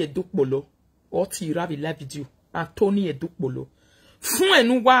 Anthony Edukbolo. Or Tira be live video. Anthony Edukbolo. Fun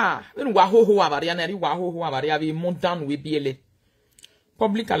enu wa ho ho avaria na ri wa ho ho avaria be mon down we biele.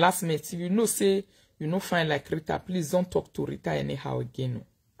 Public harassment. If you know say you no find like Rita, please don't talk to Rita anyhow again.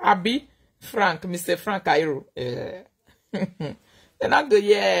 Abi Frank, Mr. Frank Airo. And I go,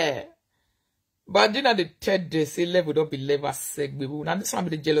 yeah. But you know the third day, say level don't be level seg. Now this one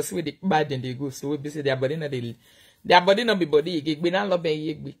be the jealousy with the bad and they go. So we be say their body not their body not be body. You be not love and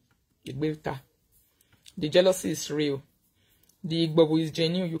you the jealousy is real. The Igbobo is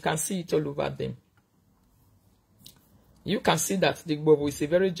genuine. You can see it all over them. You can see that the Igbobo is a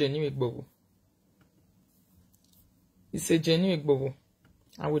very genuine Igbobo. It's a genuine Igbobo.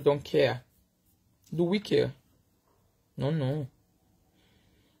 And we don't care. Do we care? No.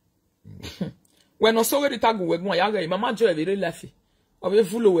 When also Rita go we yaga mama joy very laughy. Obe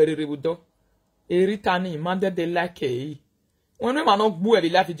fulo we rebudo. Rita ni man de like e. When we man not bu e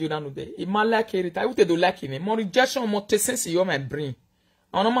laugh you na no de. E man like Rita. You do like me. More rejection more sense you my brain.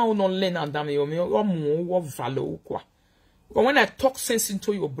 And man will not learn and damn you me or more value kwa. But when I talk sense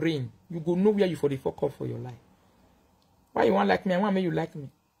into your brain, you go know where you for the fuck off for your life. Why you want like me? I want make you like me.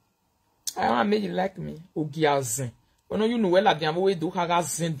 I want make you like me. Ogiazin. When you know well at the way do have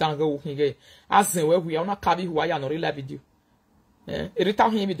zin dango hinge. Azin where we are not carry who I am not really video. Rita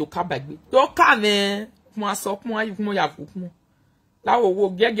him do car bag. Do come moi sock moi you mo ya fumo. La wo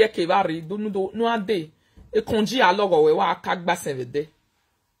get kevari do no a day. E konji alogo we wa kagba sevede.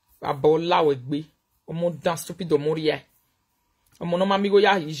 Abola we gbe. Omo dan stupid moria. Omo no mami go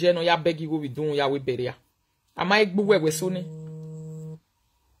ya hije no ya beg go we do ya we beria. Am I gbuwe we so ni?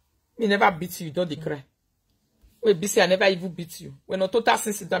 Me never beat you, don't decry. We be say I never even beat you. When no total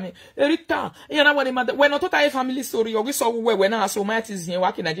sense to me. Rita, you know when no total family story, or we saw when I saw my is here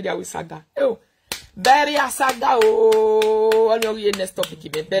working Nigeria with saga. Oh, bury a saga. Oh, on your next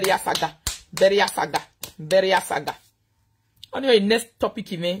topic, bury a saga. Bury a saga. Bury a saga. On your next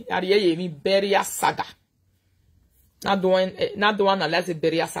topic, me, Yeye me bury a saga. Not the one unless it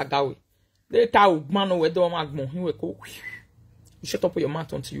bury a saga. They tell man we don't magmon. You will go. You shut up your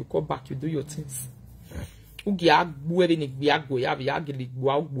mouth until you come back. You do your things. Ugia buwe ni biago ya biagili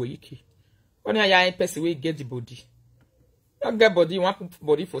gwa ugboiki. When ya person we get the body. You get body, you want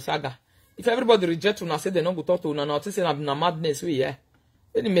body for saga. If everybody reject you, say they no go talk to you, no say na madness we yeah.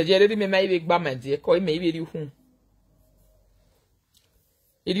 Any media me may be bad my dear, call me you whom.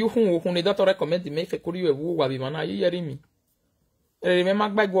 If you whom they don't recommend me for you a woo wabi mana, you hearing me. Remember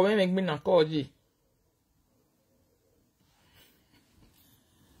by go make me na call ye.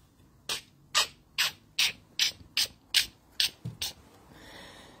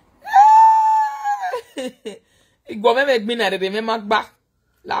 Go make me na remember back.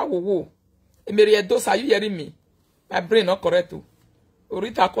 La wo. Edos, are you hearing me? My brain not correct too.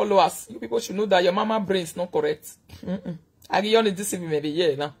 Rita call us. You people should know that your mama brain is not correct. I give you only this maybe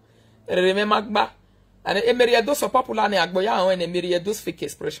yeah now. Remember back. And Edos so popular ne agboya and Edos fake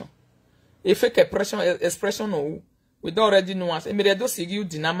expression. A fake expression no. We don't already know us. Edos you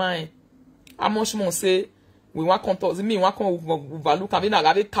dynamite. How much more say we want contours me want value can be na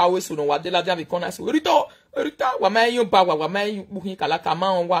gave kawe so no wa de la dia be kona so Rita wa mai yo ba wa mai buhin kala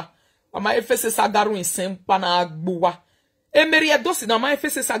kama wa mai efese sagaru nsem pa na agbuwa Edos na mai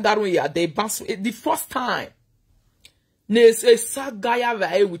efese sagaru ya they bounce the first time ne say sagaya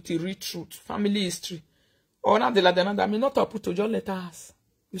va with the real truth family history or na de la de me not up to just let us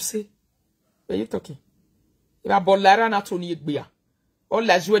you see where you talking if abolara na to ni egbe ya all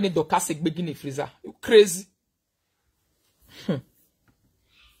la joue ni dokas egbe ni freezer you crazy.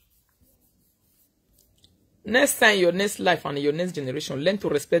 Next time, your next life and your next generation, learn to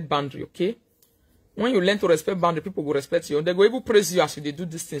respect boundary, okay? When you learn to respect boundary, people will respect you. They go even praise you as you do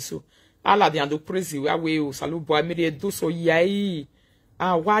this thing. So, Allah they do praise you. Awe salu boy me do so yai.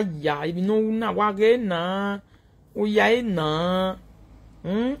 Ah wa ya, you know na wa ge na. O yai na.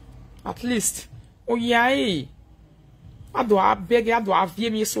 At least. O yai. Ado abeg, ado avie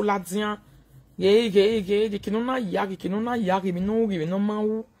mi so ladian. Ge, kinona yagi, mi no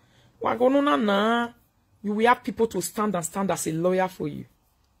mau. Wagonona na. You will have people to stand as a lawyer for you.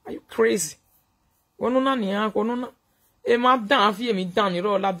 Are you crazy? Gonona ni ya, gonona. E ma dan avie mi dan ni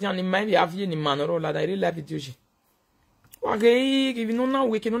ro la dian ni mai avie ni man ro la da ri la video ji. Wage, give no na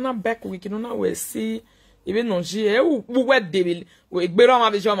we kinona back we kinona we see. Even no ji e u we de we gbero ma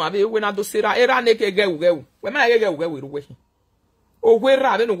be jo ma be we na do sera era ne ke ge u. We ma ge we ru we. O we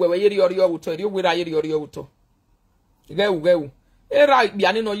ra be no we yeri ori o to ri we ra yeri ori o to. Ge u. Era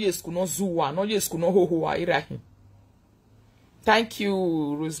biani no yesku no zuwa, no yesku no hohoa irahi. Thank you,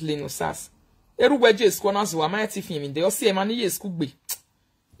 Roslyn Osas. Eru weje esku na zuwa, ma eti film de. Osi emani yesku gbe.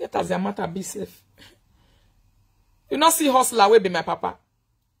 Let us matter be safe. You not see hustler wey be my papa.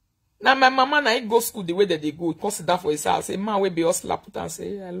 Now my mama na go school the way that they go. Consider for his house. Say man wey be hustler put and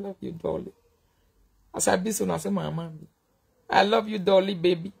say, I love you, Dolly. As I be so now say my mama. I love you, Dolly,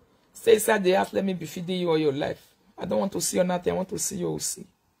 baby. Stay inside the house, let me be feeding you all your life. I don't want to see you nothing, I want to see you OC.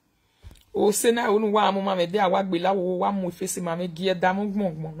 OC na unu wa mama me de awa gbe lawo wa mu face ma me gie da mo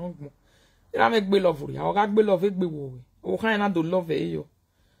gbon no gbon. Ira me gbe love ri, awa gbe love gbe wo. O kan na do love e yo.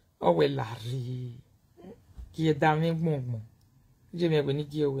 O we la ri. Gie da me gbon. Je me gbe ni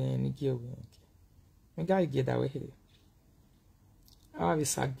gie we. Me ga gie da we he. Awa be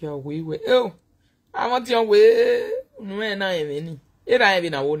sagya we. Oh. I want your way. No na e ni. Ira e bi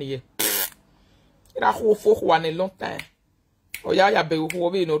na wo ni ye. Ira ho fo one a long time. Oya ya be ho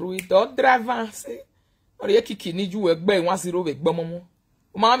be no ru do driver say. Ori e kiki ni ju egbe 10 be gbo momo.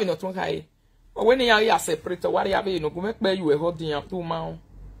 O ma mi no tun kai. O we ni ya separate wari ya be no go me pe you e ho din to ma o.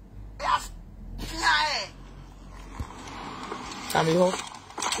 Kami ho.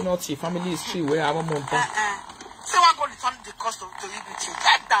 You know chi family history where our mom. So I go return the cost of the liberty.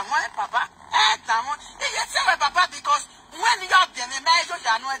 That one, Papa. That one. You say Papa because when you have them, the marriage you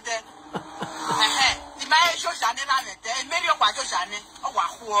are not there. The marriage you are not there. Marry your wife you are not.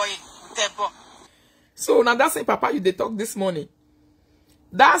 Oh, so now that's say Papa you dey talk this morning.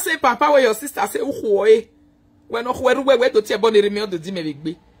 That's say Papa where your sister say uhuoe. When no we to tie body remi do di me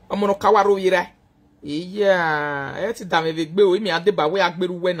begbe. Omo no kawaro yira. Yeah, e ti da me begbe o mi ade ba we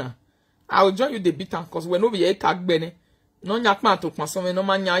agberu we na. I will join you the beat cause when no be e kagbene. No nyakma to kwan so me no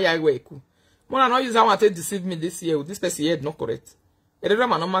manya ya we ku. Mo na no use that one to deceive me this year. This person here not correct. E dey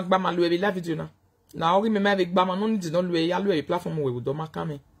man no magba ma lu e be live video na. Na o me me be gba ma no need no lu e ya lu e platform we do maka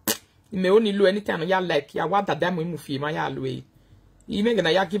me. Me only lu anytime ya like ya wa dada mo mu fie ma ya lu e. You make na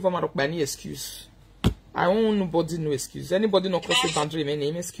ya give am rock by any excuse. I want nobody no excuse. Anybody no cross the boundary me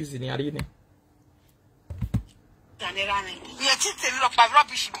name excuse ni ari ne.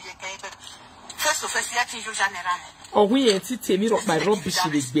 Oh, we ain't it me rock by rubbish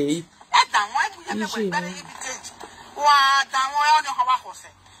with bay.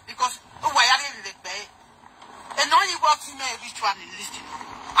 Because why are you in the bay? And only what you may reach one in listening.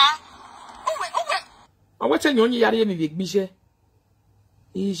 I watch an only area me big bishe.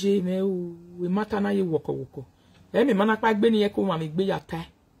 Ije me we matter na ye woko. Emi mana pa gbe ni e ko ma me gbe ya tai.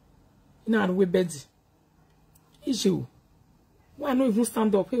 Ina we bedi. Ije why no even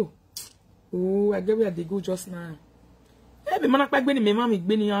stand up here? Oh, I get where they go just now. Emi mana pa gbe ni me ma me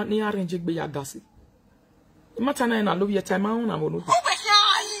gbe ni arrange gbe ya gasi. E matter na na love your time on am no.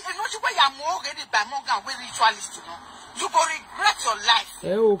 You go regret your life.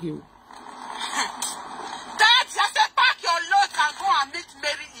 Okay. Dad, just pack your load and go and meet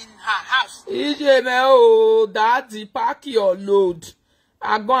Mary in her house. Ije Daddy, pack your load.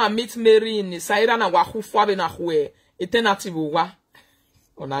 I go and meet Mary in Saira na wa khufwa be na khwe. Alternative wa.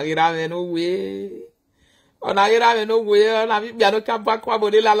 Onagira me no way. Onagira me no way. Ona bi no ka ba kwa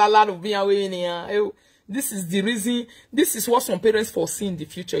bode la no bi away ni ya. This is the reason. This is what some parents foresee in the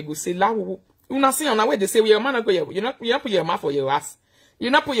future. You go say la una see on where they say we your man go you not put your mouth for your ass. You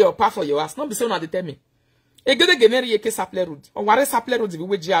not put your part for your ass. Not be so na determine. E gede gemeri ye ke saple road. O ware saple road bi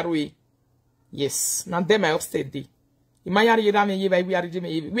we GRA. Yes, na dem I upstate dey. Imayari yeda me ye ba we are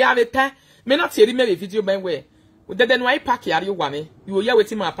me. We have a time. Me not hear me video by where. Then why pack yari you wane. You will hear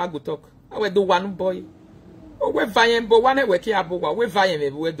wetin my papa go talk. I will do one boy. Oh we vayen bo wane we ki abo we vayen me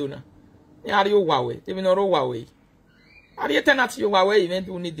we do na. Yari you wawe. Even no wawe. Ari etenat you wawe even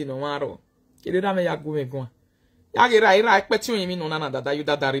do need no waro. Kede me ya go me go. Ya gira ira ekpeti on mi no na dada you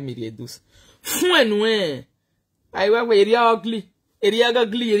dadari mi Edos. Fun enu eh. I we area ugly. Area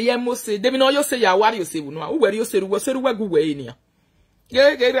ugly area mo say. Dem no yo say ya wari yo say no. Wo wari yo say ru gu we ni ya.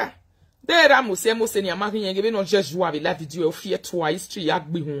 Gira. There mo say ni amakin yen gebe no just joa be la video o fie to history ya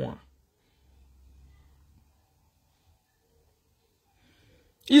gbe ho.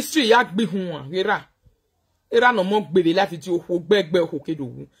 History ya gbe ho. Gira. Era no mo gbe la video ho gbegbe ho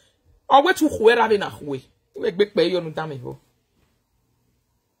kedo. O we tu ho era be na ho we. We gbe pe yo no dame ho.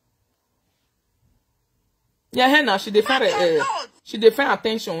 Yeah, Hannah, she defend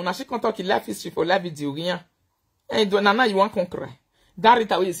attention. Now she can't talk in life history for live video. Yeah. And now you want to cry. That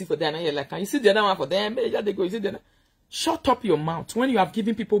Rita what you see for them, and you're like, you see the other one for them, they go, you see the other. Shut up your mouth. When you have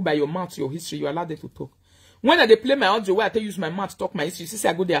given people by your mouth your history, you allow them to talk. When they play my audio, where I tell you use my mouth to talk my history, you see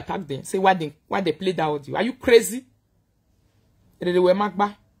I go they attack them. Say why they play that audio. Are you crazy? They were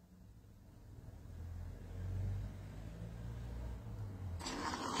magba.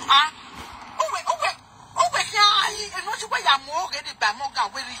 and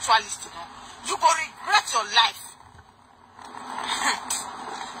we ritualist, you know. You go regret your life.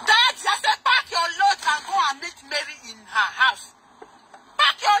 Dad, I said, pack your load and go and meet Mary in her house.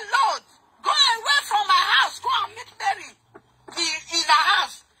 Pack your load. Go away from my house. Go and meet Mary in her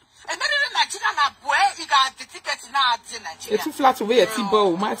house. And Mary in Nigeria, na boy, he got the ticket now at Nigeria. It's too flat over here.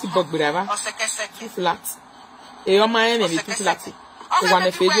 Pipo, mighty bug, whatever. Too flat. E o my enemy too flat. The one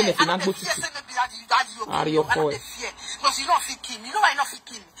if you if you not go to are your boy. Because you don't fit him. You know why you not fit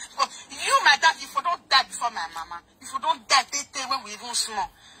him? Because you, my dad, if you don't die before my mama, if you don't die, they when we even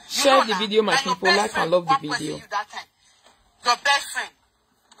small. Share the video, my people. Like and love the video. Your best friend.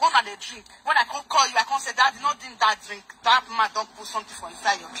 Go on the drink. When I can't call you, I can't say, Daddy, not drink that drink. That man don't put something for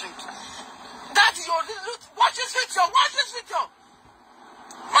inside your drink. Daddy, watch this video. Watch this video.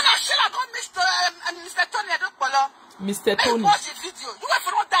 When I shall I got Mr. Tony, I don't follow. Mr. Tony. Watch the video. You have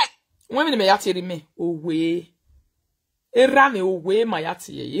not died. When me yati me, oh way. Erame oh way my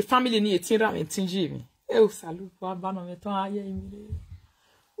yati ye. Family ni etira me tinji me. Oh salut, wa bano me ton aye mi.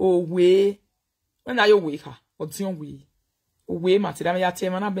 Oh way. When are you wake her? Or dion we? We matira me yati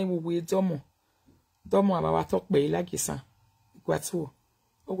mana ben we domo. Domo aba talk be like isa. Gwatu.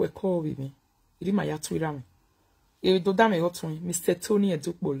 O we call with me. Iri ma yatu irame. E do da me hotun Mr. Tony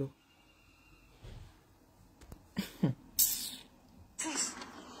Edukbolo. If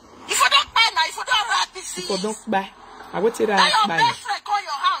you don't buy now, if you don't wrap this, if you don't buy, I will tell you that your buy. best friend call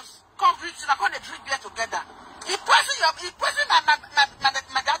your house, come drink, and come and drink beer together. He poison my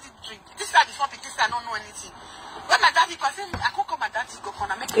daddy drink. This side is not this side, I don't know anything. When my daddy goes in, I can't call my daddy go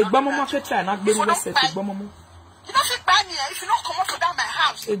come and make it. You don't fit buy me if you don't come up to that my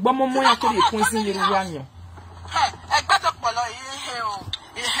house. You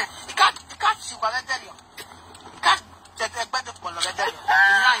can't see what I tell you.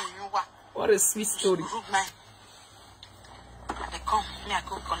 What a sweet story. They come, me I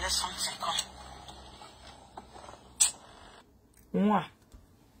go collect something. Come.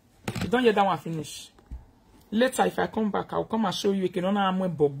 You don't hear that one finish. Later, if I come back, I'll come and show you. You can only amwe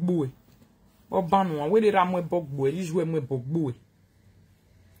bogboe. Or banwa. Where they amwe bogboe? This way amwe bogboe.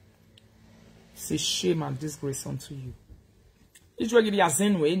 It's a shame and disgrace unto you. This way give you a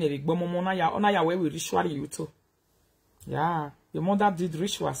zen way. Nerik bomo na ya way we ritual you too. Yeah, your mother did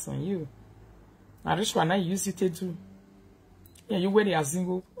rituals on you. And ritual now you use it to do. Yeah, you wear the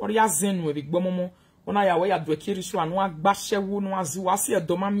azingo or ya zen with big bomomo. Ona ya way ya do ritual no agbashe wo no azu wasi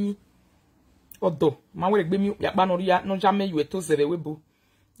edomami. Odo, ma we gbe mi ya ba no ria no jame you to zere webo.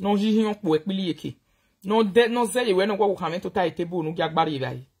 No hihin opo epili eke. No de no ze ye we no wo kan to ta table no giagbare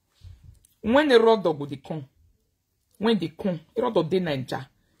rai. When the road dog dey come. When they come, the road dey Naija.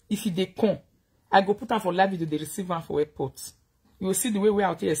 If they come, I go put on for live video, they receive one for airport. You will see the way we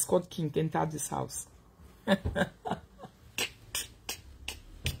out here escort king enter this house.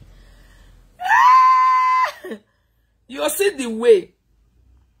 You will see the way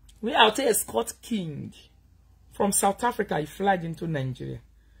we out here escort king from South Africa. He flied into Nigeria.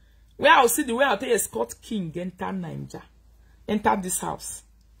 We will see the way out here escort king enter Nigeria, enter this house.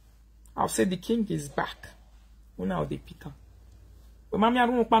 I'll say the king is back. Now they pick up. Mami a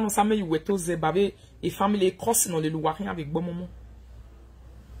run pa no same you weto ze babe a family cost no le luwakin avec bomomo.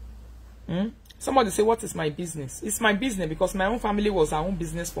 Somebody say, what is my business? It's my business because my own family was our own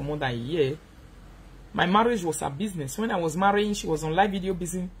business for more than a year. My marriage was her business. When I was marrying, she was on live video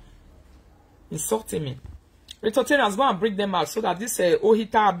busy insulting me. Rita, let's go and break them out so that this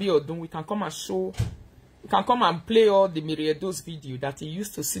Ohita Abiodun, we can come and show, we can come and play all the Edos video that he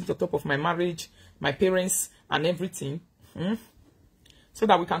used to sit on top of my marriage, my parents, and everything. So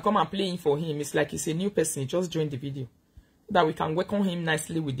that we can come and play him for him. It's like he's a new person. He just joined the video. So that we can welcome him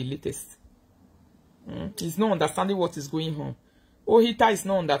nicely with the latest. He's not understanding what is going on. Ohita is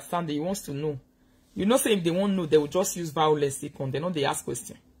not understanding. He wants to know. You know, say if they won't know, they will just use violence. They know they ask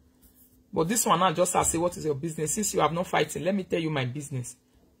questions. But this one now just say, what is your business? Since you have no fighting, let me tell you my business.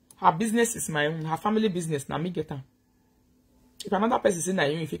 Her business is my own. Her family business. Now me get her. If another person is in that,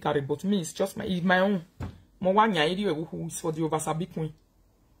 if you carry, but me, it's just my own. Mo wa nya iri who is for the oversabi queen.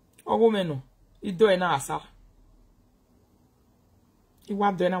 Ogo no. Ido ena asa.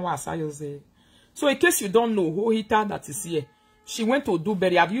 Iwa do ena wa asa yoze. So in case you don't know, Ohita that is here, she went to do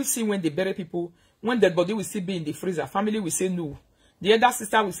bury. Have you seen when they bury people? When dead body will still be in the freezer, family will say no. The elder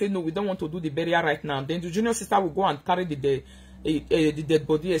sister will say no, we don't want to do the burial right now. Then the junior sister will go and carry the dead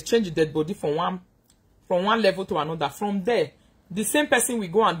body, exchange the dead body from one level to another. From there, the same person will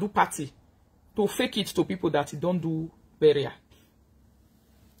go and do party to fake it to people that don't do burial.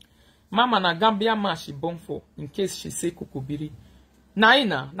 Mama na Gambia man she born for in case she say Kokobiri.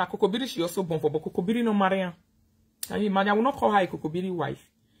 Na Kokobiri she also born for, but Kokobiri no marry. And you imagine, I will not call her a Kokobiri wife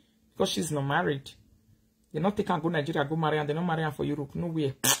because she's not married. They not take and go Nigeria, go marry, and they not marry her for Europe. No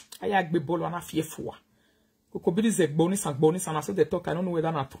way. I have be bolo and a fearful. Kokobiri is a bonus, and I said they talk. I don't know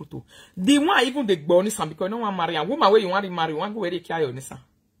whether that's true too. They want even the bonus, and because no one marry, and woman where you want to marry, one go where they carry on this.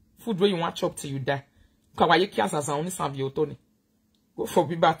 Food where you want chop till you die. Because you can't as only some your Tony. Go for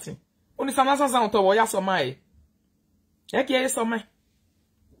be batting. Only some answers on to where some my. Egg some my.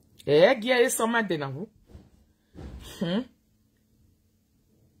 Egg is some my dinner.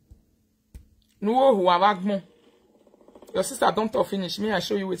 No, who have more. Your sister don't talk finish me. I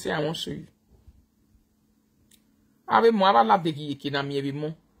show you what I won't show you. I will more la begi kina mi ebi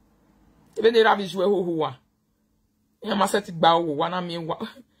mo. Even the rabbis were who are. You must set it bow one I mean what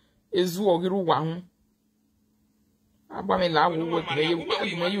is wogiru one. Abamela will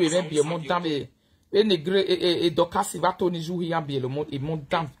you even be a more damn when the great a docasivato nizu here be a more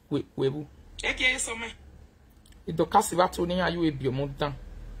damn webu. Okay, so me. A docasivato near you will be a more damn.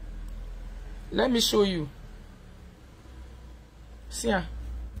 Let me show you. See,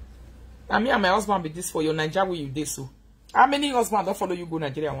 I mean, my husband be this for your Nigeria where you did so. How many husbands don't follow you go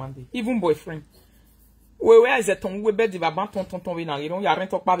Nigeria one day? Even boyfriend. Where is it? We bed the baban ton we na. You know, you aren't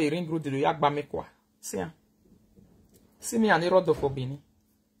talk about the ring road. You agba me kwa. See me and the road for Bini.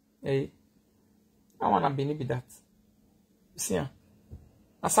 Hey, I wanna Bini be that. See, a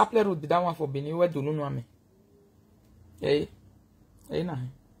sapler road be that one for Bini. Where do no know me? Hey, na.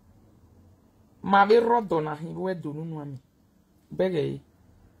 Ma be road na him. Where do no know me? Beg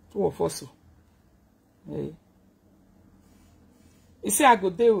two of us. Hey. You see, I go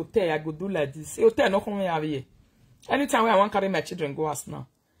there hotel, I go do like this. Hotel no come here. Anytime I want to carry my children go as now,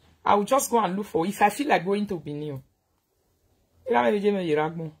 I will just go and look for if I feel like going to Benin. If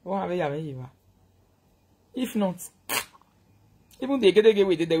not, even they get away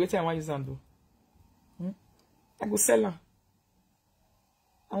with the way I want use and do. I go sell her.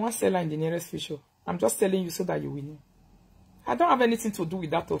 I want to sell her in the nearest future. I'm just telling you so that you will know. I don't have anything to do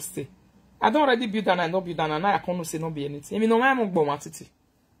with that upstay. I don't already build and I not build and I can't say no be anything. I mean, no why I'm going to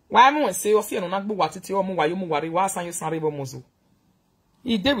why I'm going to say, or see, no, not go what it or more, you worry, why are you sorry about Mozo?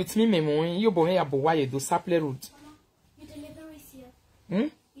 He did with me, Memo, you boy, about why you do Sapler Road. Your delivery is here.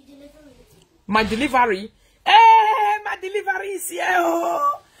 Your delivery. My delivery? Eh, my delivery is here.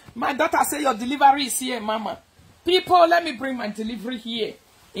 Oh. My daughter say your delivery is here, Mama. People, let me bring my delivery here.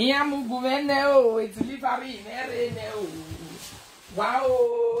 Delivery.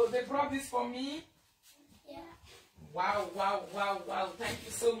 Wow, they brought this for me. Yeah. Wow. Thank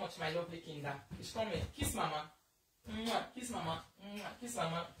you so much, my lovely Kinder. Kiss Mama. Kiss Mama. Kiss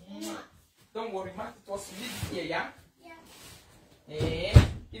Mama. Don't worry, ma. It was here, yeah? Yeah. Eh,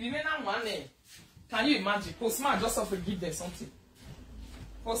 if you may not want it, can you imagine? Postman just offer give them something.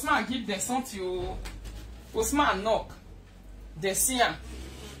 Postman give them something. Postman knock. They see.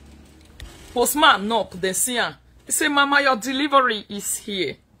 Postman knock. They see. He say, Mama, your delivery is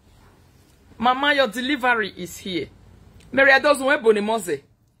here. Mama, your delivery is here. Mary, Edos webo ni moze.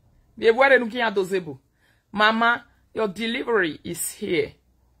 Biewere nuki adozebo. Mama, your delivery is here.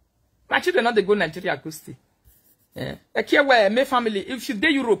 My children not they go Nigeria Gusti. Here where my family, if you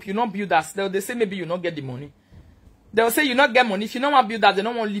dey Europe, you not build us. They say maybe you not get the money. They will say you not get money. If you don't want build that, they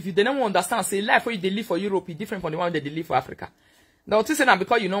don't want to leave you. They don't want to understand. Say life where they live for Europe is different from the one they live for Africa. They will say that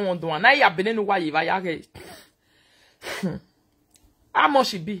because you don't want to do. Now you have been why you are. How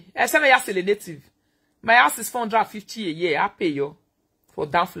much it be? I said I have a native. My house is 450 a year. I pay you for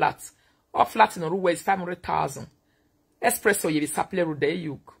down flat. Up flat in Oruwa is 500,000. Espresso you be Sapler Road there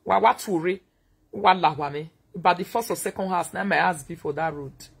you. What toure? What wame? But the first or second house now my house before that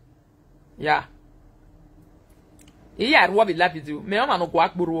road. Yeah. Yeah, what be like with you? Me ama no go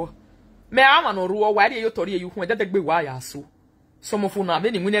akburu. Me ama no ruo. Why you tori you who that be why so? Some of you na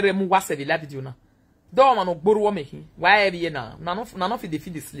me ni munere mu wase be like with you na. Don't man no gboro me hi. Why be na? Na no fit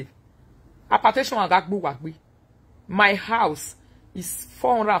defeat the slave. Apartation agagbu wagbi. My house is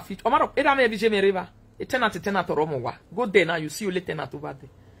 450. Omaro eda me bije me river. A tenant oromowa. Go there now you see you later tenant over there.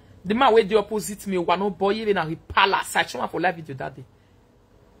 The man where the opposite me one no boy even a palace. I show for live video that day.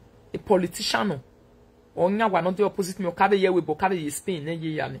 A politician no. Onya one not the opposite me o kabe ye we bo kabe ye Spain ne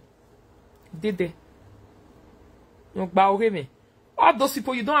ye yani. Dede. You gba ore me. All those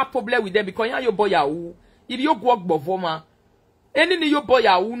people, you don't have problem with them because you your boy yahu. If you go work bovoma, any ni your boy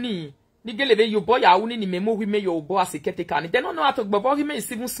yahu ni geleve your boy yahu ni memo we may your boy as a caretaker. They don't know how to bobo him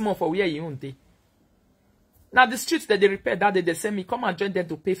is even small for where you own day. Now the streets that they repair that day, they send me come and join them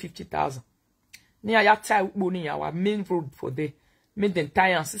to pay 50,000. Near ya tie money our main road for day. Made them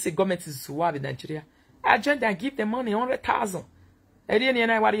tie and since the government is to in Nigeria. I join them and give them money 100,000. I didn't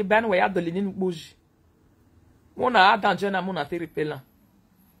know why you ban where the linen bush. Mona Adam Jena Mona te repela.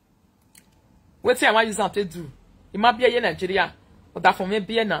 Wetin I wan use am to do? It might be a Nigeria, but that for me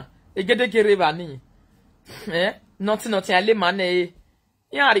be na. E gede gereva ni. Nothing ale mane.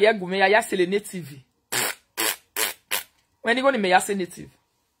 Ya ari egume ya sele native. When you go ni me ya se native.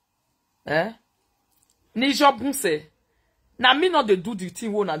 Ni job bunse. Na me not dey do the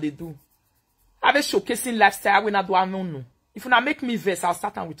thing we na dey do. I be showcasing lifestyle we na do no. If una make me verse, I'll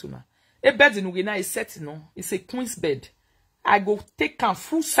start with una. A bed in Uganda is set, no. It's a queen's bed. I go take am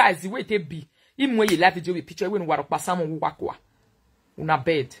full size the way it be. Even when you live video with picture when waro pasamo wakwa. Una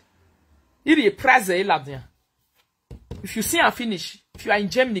bed. Iri a price there. If you see and finish, if you are in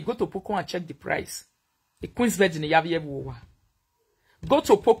Germany, go to Poco and check the price. A queen's bed in the Yavi. Go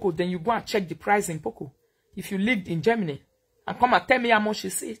to Poco, then you go and check the price in Poco. If you lived in Germany, and come and tell me how much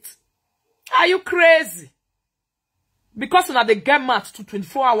is it. Are you crazy? Because una dey get mat to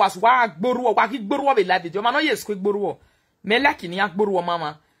 24 hours, wa gboruwo be live video. Ma no yes quick gboruwo. Me like ni gboruwo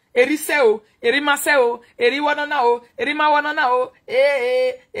mama. Eri se o, eri ma se o, eri wonana o, eri ma wonana o.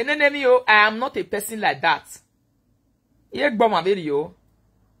 Enenemi o. I am not a person like that. Ye gbo ma be yo.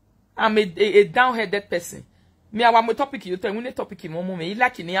 I'm a down-headed person. Me awa mo topic you tell we topic mo me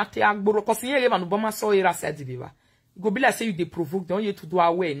like ni ate agboro cause ye ma no bo ma so era said viva. Go be like say you dey provoke, don't you to do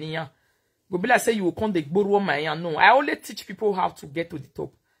away ni ya. Go be like say you will come the gboruwo my yan. No, I only teach people how to get to the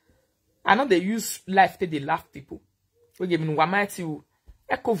top. I know they use life till they laugh people. We give me wamati you.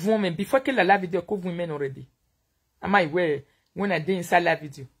 Eko woman before kill a live video, eko women already. Am I aware when I did inside live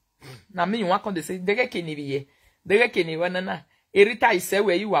video? Now me you want to say dege keniye, dege keni wanana. Rita is say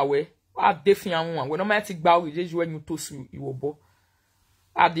where you are where. I definitely one. When no matter gba we just when you toss you obo.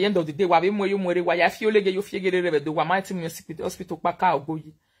 At the end of the day, wabe mo you more why I feel like you feel get rebe do wamati me hospital paka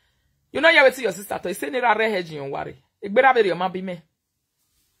ogoyi. You know you will your sister to say nira re hedge you worry. Egbera be your ma be me.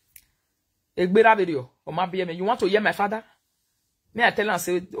 Egbera be your o ma be me. You want to hear my father? Me I tell am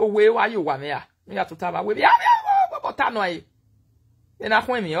say oh why you wa me ya. Me ya to taba we be but no ai. E na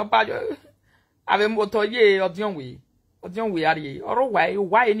hwen mi o ba jo. Ave mo to ye odion we ari. Oro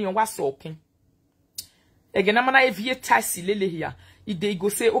why ni o wa so kin. Again na mana evie taxi lele here. E dey go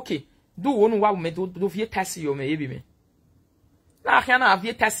say okay, do one wa me do vie taxi yo me e bi me. Na ahia na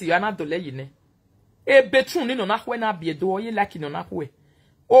avie tasi yo na dole yi ne. E betun ni no na hwe na bie do ye like no na hwe.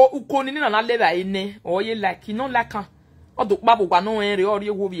 O ukoni ni na leba ine o ye like no laka. O do pa bogwa no enre ori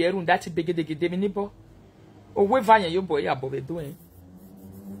ewo bi erun that begedegede mi nibo. O we vanya yo boy abo be do en.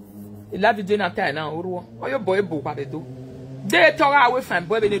 E la video na ta na oruo. O yo boy bo kwa be do. De tora we fine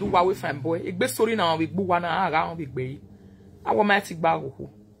boy be ne ruwa we fine boy. Egbe story na we gbu wa na ara on be gbe. Awo ma ti gba ho.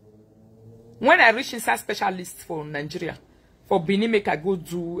 When I reach inside specialist for Nigeria, for Benin, make I go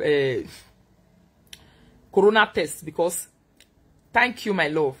do corona test because thank you, my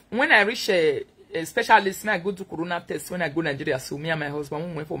love. When I reach a specialist, I go do corona test when I go Nigeria. So me and my husband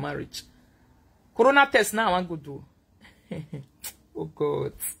we went for marriage. Corona test now I want to go do. Oh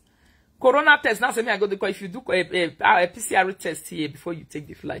God. Corona test now say me I go do because if you do a PCR test here before you take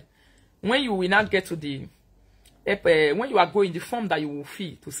the flight, when you will not get to the when you are going the form that you will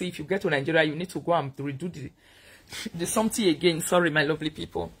fill to see if you get to Nigeria, you need to go and redo the something again. Sorry, my lovely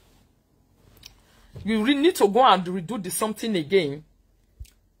people. You really need to go and redo the something again.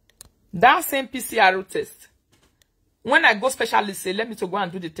 That same PCR test. When I go specialist, say, let me to go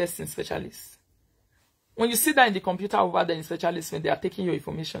and do the test in specialist. When you sit down in the computer over there in specialist, when they are taking your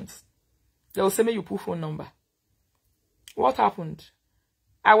information, they will say me you put phone number. What happened?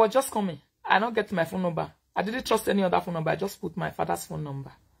 I was just coming. I don't get my phone number. I didn't trust any other phone number. I just put my father's phone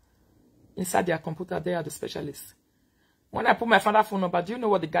number. Inside their computer, they are the specialists. When I put my father's phone number, do you know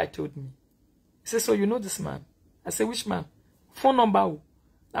what the guy told me? He said, so you know this man? I said, which man? Phone number.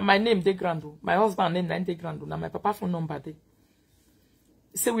 Now my name, De Grando. My husband name, De Grando. Now my papa phone number, De.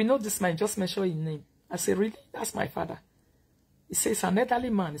 He said, we know this man. Just mention his name. I said, really? That's my father. He says, it's an elderly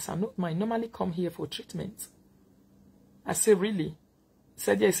man. It's an old man. He normally come here for treatment. I said, really? He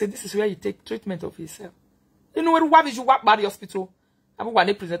said, yeah. He said, this is where you take treatment of yourself. You know where you work by the hospital?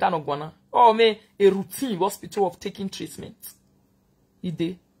 Oh, me a routine hospital of taking treatment. He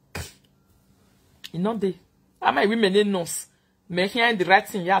did. He not there. Am I women in nurse? Me hearing the right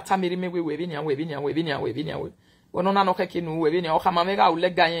thing. Ya tamiri me we we. Ono na no keke no we o kama mega o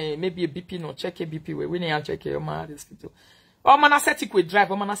lega maybe a BP no check a BP we and check your man hospital. Oh man, I set it with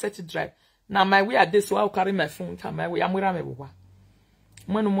drive. Oh man, I set it drive. Now my way at this, so I'll carry my phone. My way, I'm where me bowa.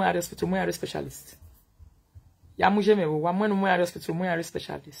 When no more hospital, more specialist. Ya muje me bowa. When no more hospital, more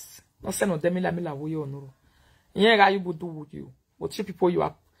specialist. No say no demila wo you no. Here guy you do with you. But you people you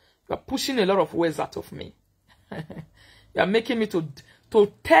are pushing a lot of words out of me. You are making me to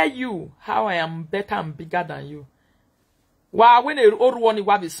to tell you how I am better and bigger than you. Wa when a old one ni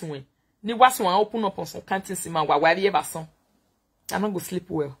wabi swing. Ni was one open up on some canteen sima wa ever son. I'm not go sleep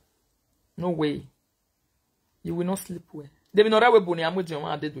well. No way. You will not sleep well. They will not have boni amu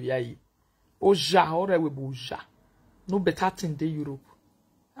jama ade do Yeye. Oja ore we boja. No better thing in Europe.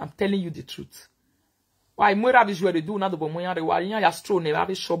 I'm telling you the truth. Why mwera visually do na do bomoyare wa nya ya stro ne ba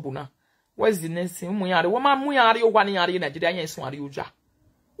be shobu na. Where's the next thing? Muyare woman muyare o wani yare Nigeria yen so are oja.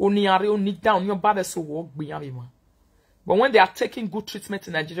 Oni yare oni down your bad so work gbe man. But when they are taking good treatment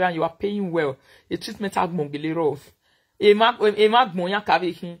in Nigeria and you are paying well, a treatment agmongelero. E mag moya ka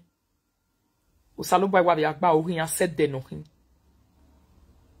be hin. O salo boy wa be agba o hin said de no hin.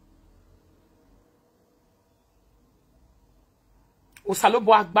 O salo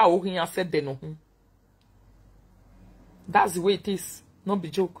boy agba o hin said de no hin. That's the way it is. No be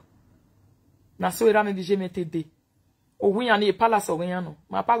joke. Na so era me dije metede. O win ani e palace o win ano.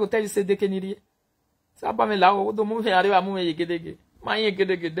 Ma pa go tell you say de keniri. Sa ba me la o do mu me are wa mu me yegedege. Ma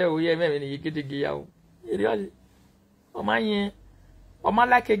yegedege de o ye me ni yegedege ya o. Eri ali. O ma yen. O ma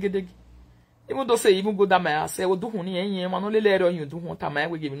like yegedege. Even though say even go da ma say o du hu ni yen ma no lele ero yin du hu ta ma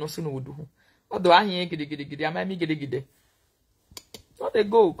we give no so no du hu. O do ahen yegedege ama mi yegedege. So they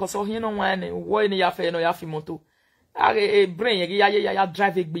go cause o hin no wan ni wo ni ya fe no ya fi moto. A brain ya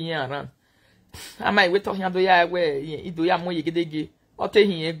drive egbe around. Am I wait on do ya we ido ya mo yegedege. O te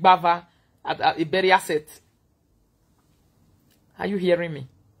hin gbava at a very asset. Are you hearing me?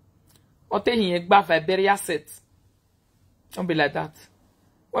 O te hin gbava a very asset. Don't be like that.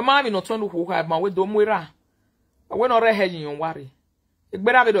 When ma no tonu ho ha ma we do mwera. We no re hedging yon worry.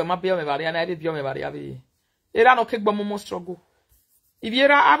 Egbera be do ma be o me bari na be o me bari abi. Era no kegbo mo struggle.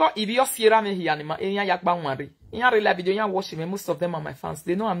 Ibiera aba ibio siera me hia ni ma enya yakba nware. In live video, you watch me. Most of them are my fans.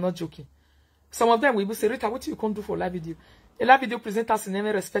 They know I'm not joking. Some of them will say, Rita, what you can do for live video? A live video presenters in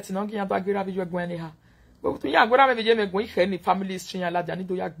every respect. You know, you have a video going here. But when you have a video, going here, family is string. I need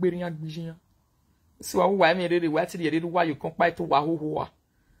to yak bearing yak vision. So why me really wait till you read why you come by to Wahoo.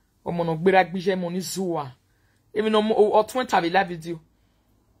 Or mono berak vision money zua. Even or 20 have a live video.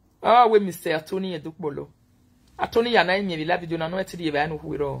 Oh, we Mr. Tony and Dukbolo. Tony and I may live video. I know it's the event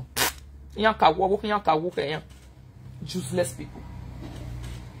who it all. Yanka walk, yanka walk, yan. Useless people.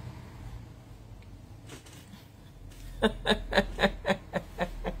 I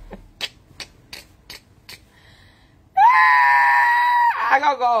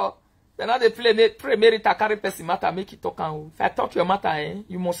gotta go. Then now they pray Rita carry person matter, make it talk and if I talk your matter,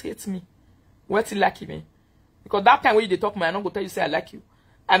 you must hate me. What you like me? Because that time when you talk, I don't go tell you say I like you.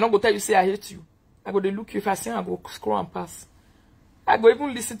 I don't go tell you say I hate you. I go to look you if I say I go scroll and pass. I go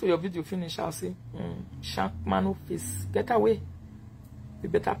even listen to your video finish. I'll say, shank man of face. Get away. Be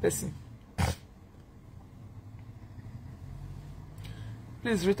better person.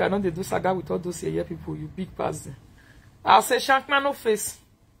 Please, Rita, don't they do saga with all those Yeye people, you big person. I'll say, shank man of face.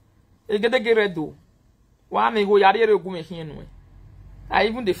 You get the get do. Why me go yari go me here no? I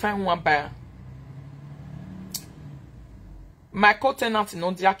even define one buyer. My co-tenant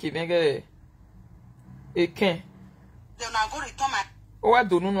no diaki mege. E ken. Then I go return my. Oh, I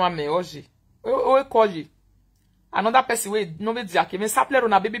don't know me oji. Oh, call you. Another person way no be diaki. Me sapler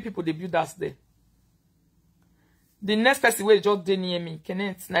on a baby people they build us there. The next person way just dey near me.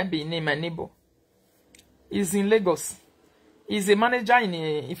 Kenneth, na be name my neighbor. He's in Lagos. He's a manager in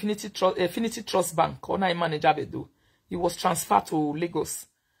a Infinity Trust Bank. Ona a manager bedo. He was transferred to Lagos.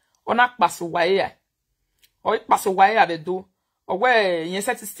 Ona paso waye. O paso waye bedo. Or where you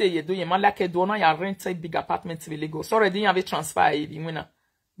set to stay, you do your man like a do na ya rent a big apartment in Lagos. Already you have a transfer in winner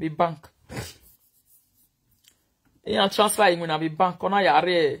the bank. You transfer in winner the bank. Ona ya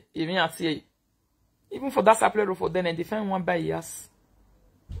re even at even for that supply for then and defend one by years.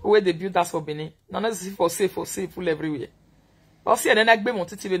 Where they build us for Benin. None of this for safe full everywhere. Or see and then I be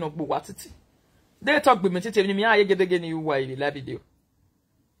montiti no buwatiti. They talk with me to me. I get again you why the live video.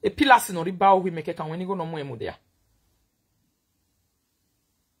 A pillars no rebound we make it and when you go no more there.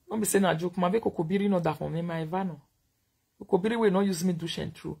 Don't be saying a joke. My vehicle Kobiri no that for me, my vano. Kobiri will not use me do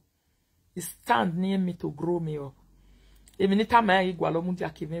shen through. He stand near me to grow me up. Even if I'm a igualo mundi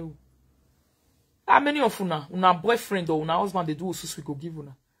akimeu. How many of una boyfriend or una husband they do susu go give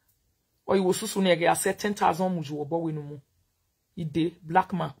una? Or you will susu nege a say 10,000 muju or boy no more. He dey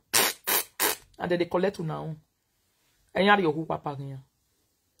black man. And then they collect una own. And yari yo papa here.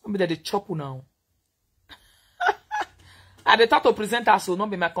 Don't be that they chop una own. I the thought to present us so not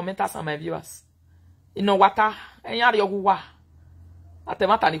be my commenters and my viewers. You know what? And yari yo wa.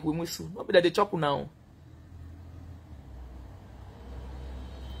 Atemata ni kuimusu. Not be that they chop una.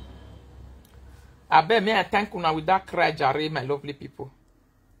 I bet me I thank una with that cry, Jare, my lovely people.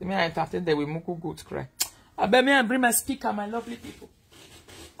 Me I entertain them with muku goat cry. I bet me and bring my speaker, my lovely people.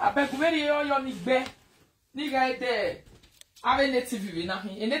 I bet where you all your nigga there. I have native in a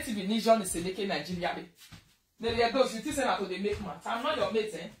native in Niger is a Nigeria. They are those you think that they make man. I'm not your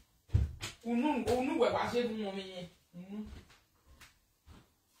mate, eh? Unu where was you mommy?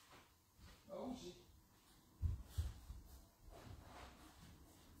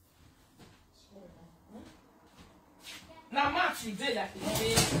 Now, March, you did that.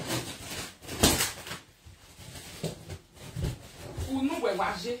 Who know where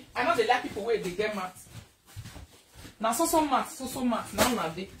was it? I know they like people where they get mad. Now, so mad. Now,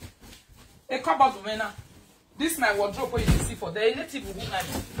 they. A couple of men. This my wardrobe where you see for the native woman.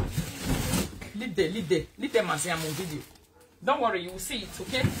 Leave them as I am on video. Don't worry, you will see it,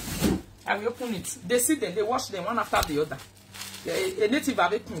 okay? I will open it. They see them, they wash them one after the other. A native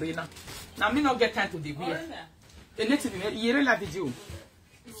have it now. Now, me not get time to the wear. A native, you la video.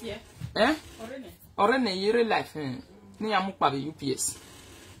 Yeah. Eh? Already, you life. Ni amu pa UPS.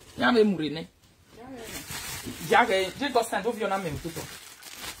 Ya me murine. Ya je go stand over na me tuto.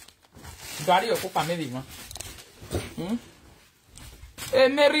 Gari o pa me bi ma.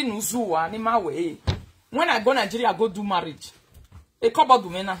 Mary Nuzua ni ma we. When I go Nigeria, I go do marriage. E kobo do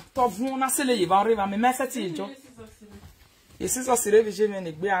me na. To vun na sele ye ba river me meseti ejo. Esi so sire vi je me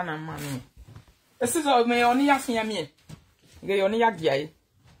ne gbe ana ma no. Esi so me oni ya fian me. Ge oni ya gia e.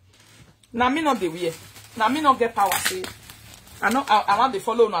 Na me no dey we. Na me no get power say. I want to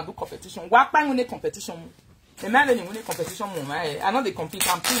follow na do competition. Wa pa win competition. The man dey win competition mo I know they compete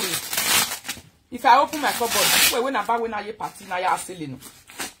am too. If I open my cupboard, when I buy when I party na ya asili no.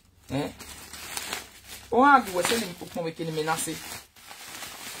 O ha go we selling pupon we kini me na say.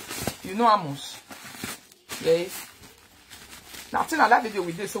 You know how much? Yeah. Now till I like video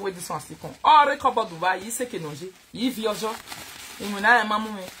with this so with this one still come. Oh, re cupboard Dubai, yi se kenonje. Yi vi ojo. Imuna e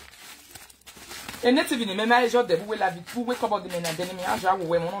mamu me. Et native ni même les gens de vous la vie vous comment de mener de me aja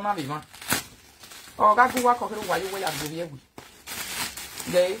wo mon na vivant oh ga go wa ko wa yo ya do ye wi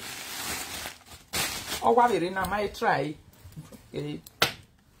dey oh wa vere na my try e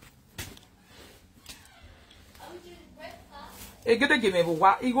gede game bo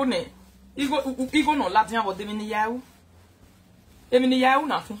wa igo no ladian bo de me ni yawo e me ni yawo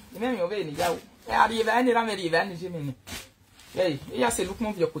na fun e me mi o be ni yawo e ari e ni ra me ri e ni je me ni hey ya se look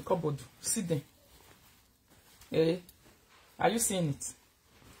mo bi ko cupboard sit there. Are you seeing it?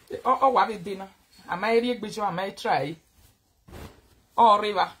 Oh, what is dinner? Am I real big? Am I try? Oh,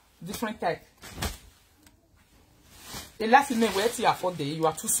 river, different type. The last me where you afford day, you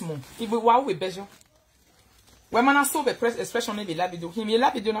are too small. If we wow with bejo. When man saw the press expression in the lab video, him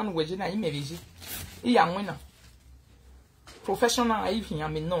lab video na weje na imeji. He am winner. Professional, if he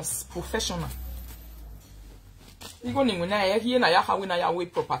am a nurse, professional. You go ni winner here na ya ha winner ya way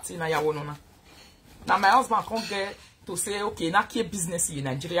property na ya wonona. Now my husband can't get to say, okay, na keep business in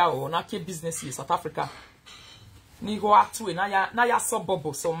Nigeria or na keep business in South Africa. Ni go out to na ya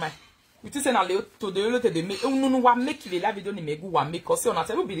suburb so my. You say na le to the lot de make. No wa make the live video ni me go wa make cause on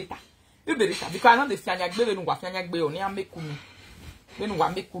say be Rita. You be Rita because I know the fianya gbe we no wa fianya gbe oni am make kunu. We no wa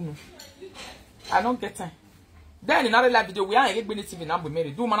make kunu. I don't get time. Then in another live video we are get be TV na be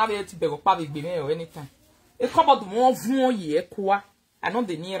me do man na be ti be go pa be gbe me or anytime. E come do mo vun ye kwa. I know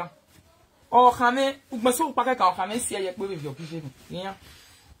the near. Oh, Hame, but so pack a Hame see a with your pigeon. Yeah,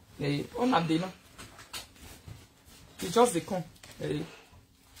 on a dinner. It's just the con.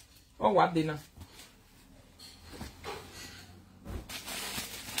 Oh, what dinner?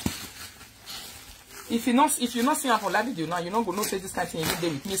 If you not see for live video now, you not go no say this kind of thing every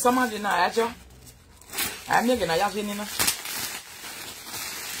day with me. Some of you now, I'm not gonna have any.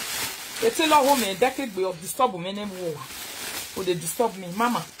 It's a lot home a decade way of disturb me name war. Or they disturb me,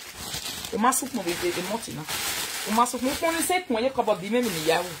 mama. O maso mo be moti na o maso mo ko ni se kun ye kobo di me ni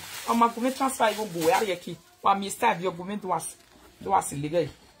yawo o ma go me transfer go go ari ki wa mi start yo go me do as ligai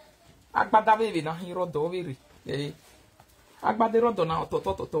agbada be na hiro do veri agbade rodo na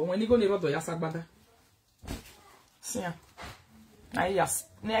to won ni go ni rodo ya sagbada sia na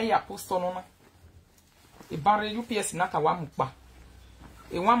ya post no na e bare UPS na ka wa mu pa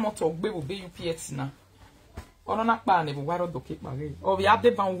e wa moto gbe bo be UPS na ono na pa ne bo wa rodo ke pa re o bi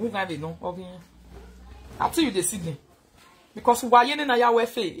ade ban wu ga be no o bi after you dey Sydney because wa ye na ya we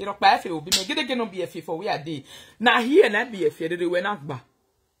fe e ro pa fe obi me gede no be fe for we are dey na here na be fe de we na gba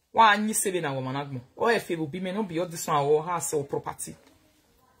wa anyi sebe na wo managmo o fe obi me no be all this one or house or property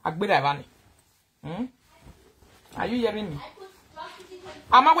agbera ba ni are you hearing me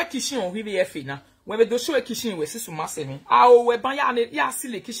ama we kitchen o wi be fe na we be do show a kitchen we sisu mase me a o we ban ya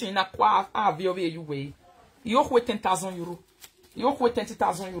sile kitchen na kwa a bi o be you we you owe 10,000 euro You pay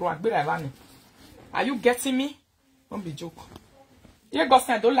 20,000 euro agbera evani. Are you getting me? Don't be joke. You go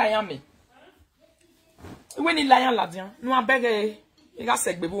send don't lie on me. When you lie on ladian, no I beg you got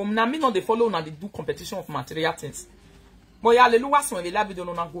say baby, na me no dey follow na dey do competition of material things. But ya leluwa so we la video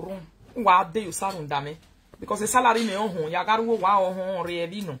no na go run. Wa dey you sarun dame because the salary me on ya garu wa on re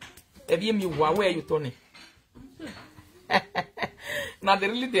ebi no. Ebi mi wa where you turn. Na they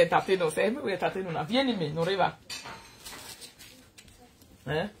really dey entertain us. Me we entertain una. Vieni me no river.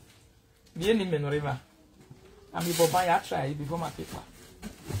 Vieni me no river. Ami boba ya try before my paper.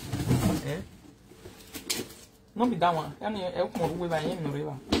 No be that one. Yani e come on we ba yen no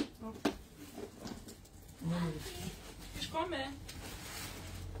river. Come.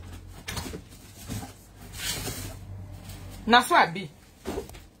 Na so I be.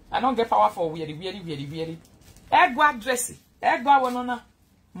 I don't get power for weary. Ego address. Ego wonona.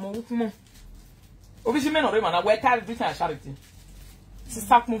 Mo. Obi me no river na we tell everything charity.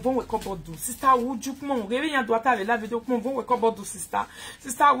 Sister, comment vont we do? Sister, would you come on? Rien doit aller la vidéo. Comment vont we do, sister?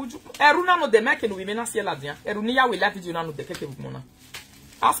 Sister, would you? Eruna no de mec no women asi la dia. Erunia we la video na no de keke mona.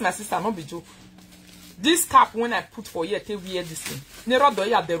 Ask my sister, no be joke. This cap when I put for here, te wear this thing. Nero do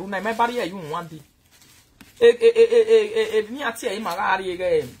ya deruna. My barrier you one day. Ni ati e magari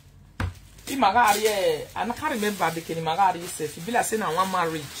I can't remember the kini magari says. If you say na one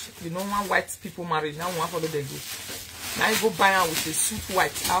marriage, you know one white people marriage. Now one follow the go. Now I go buy her with a suit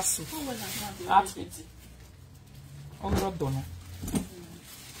white house suit. Outfit. Oh, you don't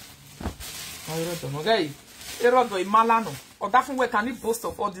know. Guy. Erodo Malano. Or that one can you boast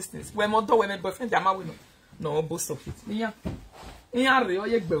of all these things? When mother, when my boyfriend, Yama will no boast of it. Yeah. Yeah, real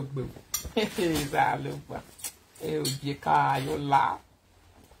ye go.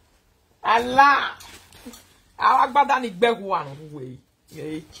 Allah. Our badani beg one way.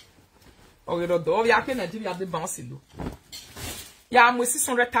 Oh, you don't know. Ya can Nigeria de Bansilo. Ya mo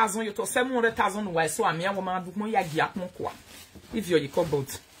 600,000 you to 700,000 why so am ya woman do mo ya giap mo kwa. If you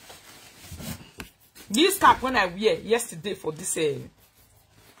cobalt. This cap when I wear yesterday for this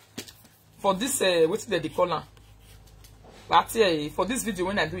what did they call her? But for this video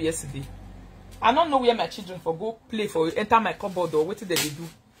when I do yesterday. I don't know where my children for go play for enter my cupboard or what did they do.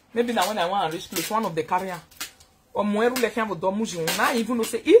 Maybe now when I want to reach place one of the carrier or moeru le kan do muji na even no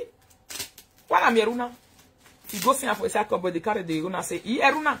say what am eruna? You go see for a cupboard the carry the gonna say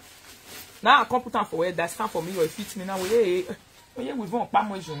eruna. Now I come put on for where that stand for me or it fits me now we won't pa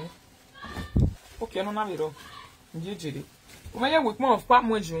mo jun. Okay, no na vero. Njijiri. When you with more of pa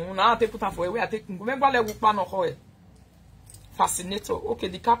mo jun now I take put on for where I take remember le wo pa no ho e. Fascinator. Okay,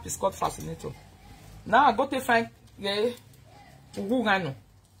 the cap is called Fascinator. Now I go to find no.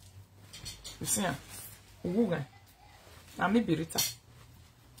 You see, now me be Rita.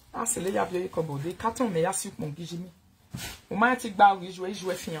 I say, "Lay up your cupboard. The carton may ask you mon gijimi. O my take bag is where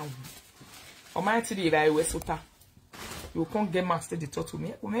you fian. O my take the right sota. You can't get master the talk to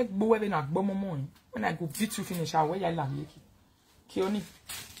me. O make bo when I go morning. When I go beat you finish away, I love you. Kioni,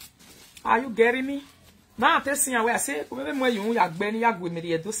 are you getting me? Now I tell you where I say, where you are Benny with me,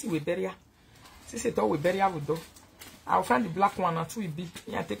 Edos with Beria. Since it all with Beria would do. I'll find the black one and two will be.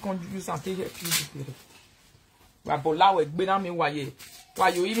 I take on use and take it. But Bola will be on me why you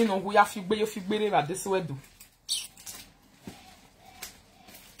even know who you feel better at this way do.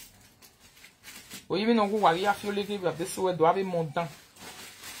 Or even know who I feel like at this way do have more than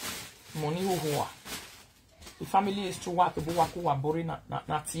money who are. The family is too what to go who are boring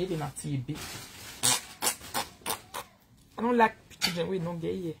not TV. I don't like children with no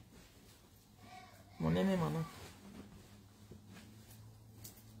gay here. Mon name, man.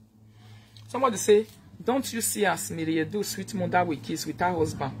 Somebody say, don't you see us, Miriam, do sweet mother with kiss with her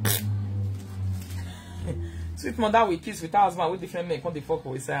husband? Sweet mother with kiss with her husband with different men come the fuck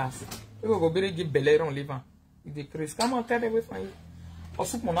with her ass. We go very give belly on liver. If they Chris, come on, tell away from you. Or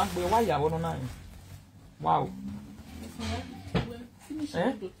soup mon boy, why you want to wow. Finish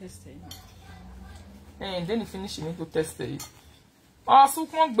to test it. And then you finish me to test it. Ah,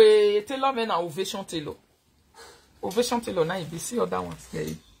 soup mon boy, tailor men are ovation tailor. Ovation tailor, now you see other ones.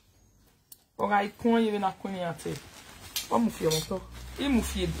 Or I can't even a queen at it. Or move your motor. He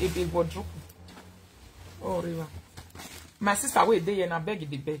move a wardrobe. Oh, River. My sister wait there and I beg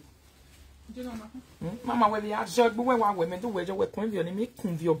the bed. Mama, where we are, judge, but when women do where you point your name,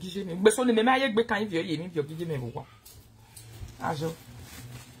 come your giving. But only me, I get kind of your giving me. Ajo.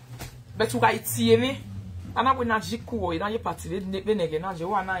 But you got see me. And I will not jiku or in your party, then again, as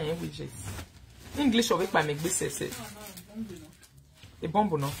you are now in which is English of it by make business. A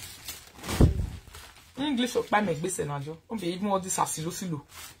bomb no. English of by make business, Najo. Don't be even all this asilo.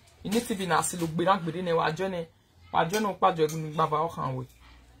 You need to be an asilo, be not within our journey. I don't know what you're going to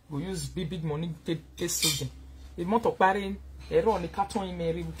we use big money to pay something. The month of parent, on the carton in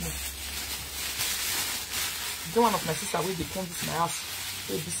Mary with me. One of my sister where they come to my house,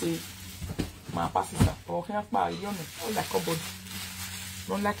 they say, my sister, or here by you know, all like cupboard.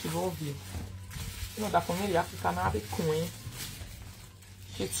 Don't like it all you. You know that for me, African have a coin.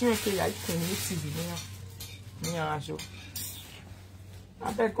 It's you okay, I can TV near Ajo.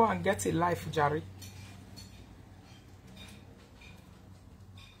 I better go and get a life, Jerry.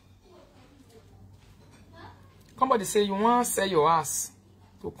 Somebody say you want to sell your ass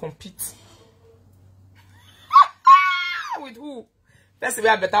to compete. With who? Let's say we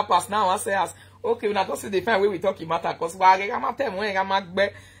have better pass now. I say ass. Okay, we not going to define where we talking matter because we are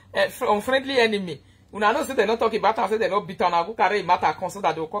unfriendly enemy. We not say they not talking about say they not beat on. I go carry matter so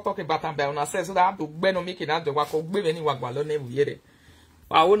that they will talk about them. But say so that have to be no making that the work of be any work balone we hear.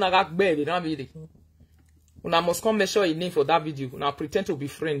 I will not be we don't be it. Una must come measure a name for that video. Una pretend to be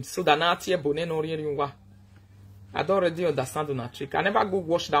friends so that now tear bone no really wa. I don't already understand on a trick. I never go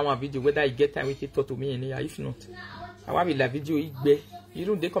watch that one video whether I get time with it to me in here. If not, I want the video you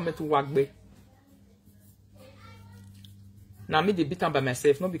don't they come to work be. Now me they beat by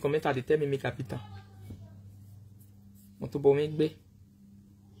myself, not be commenter they tell me make a beat. What to make be?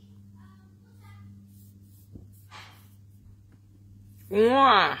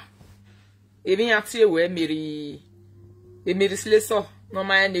 Wow. Even at here where Mary Sleso, no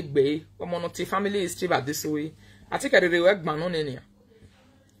my any bay, or monotony family history about this way. I think I did work man on any.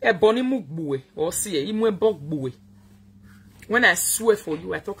 A bonny mook boy, or see a imwe bog boy. When I swear for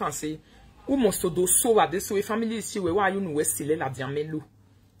you, I talk and say, who must do so at this way family history why you know West Sile la diamelu.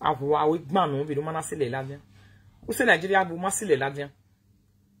 Avoa with man, we don't want to say la diam. Who say Nigeria will massile la diam?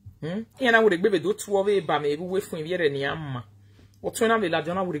 And I would agree with 2 away by me, away from here and yamma. Or 2 of la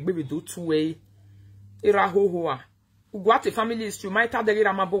diana would agree with 2 way. Era ho hoa. What a family history might have the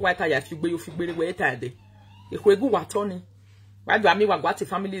Ramabo white eye if you be wait at day. If we go what Tony, why do I mean what a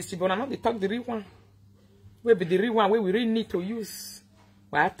family history? But I'm not the talk the real one. Where be the real one where we really need to use.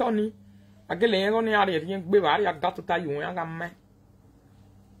 Why Tony? I get a on the area, young baby, I got to tell you when I'm man.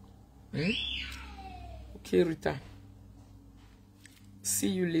 Okay, Rita. See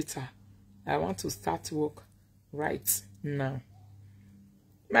you later. I want to start work right now.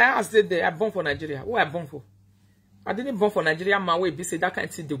 My house did there. I born for Nigeria. Who I born for? I didn't born for Nigeria. My way be say that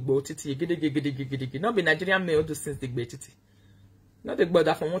can't see the boat. Not be Nigerian male do since the beatity. Not the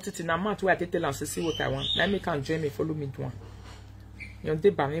brother from what it in a month where I tell and see what I want. Let me can join me, follow me to one. You're day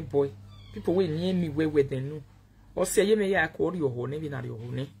by me, boy. People will near me where they know. Or say, you may I call your honey, even at your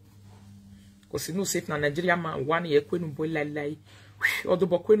honey. Because you know, safe na Nigeria man, 1 year, queen boy like, or the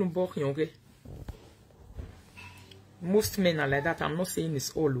boquin book, okay. Most men are like that. I'm not saying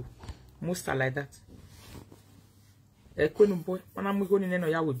it's all. Most are like that. A queen boy, when I'm going in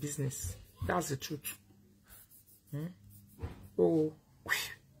and with business. That's the truth. Oh,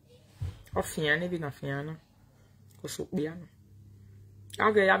 Fiana, even a Fiana. Because so piano.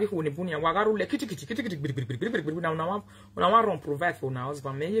 I'll get a honey bunny and wagaru like kitty now. When I want to provide for now,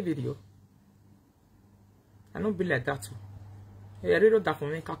 husband, may a video. I don't be like that. I read that for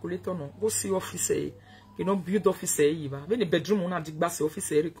me, calculator no. Go see officer. You know, build officer. Even the bedroom on a big bass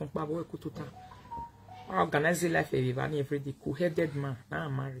officer, compare with Kututa. I organize life every day. Cool-headed man. Now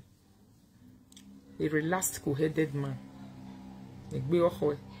I'm married. A relaxed, cool-headed man. A be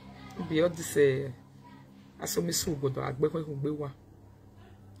all be all this. I saw me so good. I be one.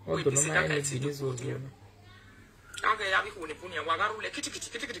 All the normal energy is was here. Okay, I be when you wagaru like kitty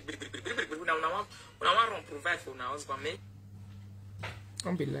now. When I want to provide for now, husband, me.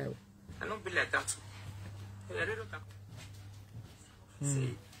 Don't be like. I don't be like that. I read that.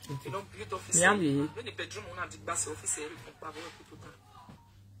 See. You know, build office. When the bedroom on a big bass officer,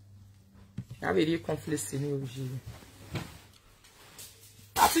 I have a conflict in you.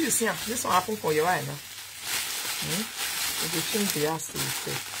 After you see, this one happen for your eye now. If you change the house to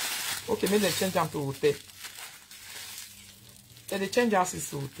hotel. Okay, maybe they change them to hotel. Then they change houses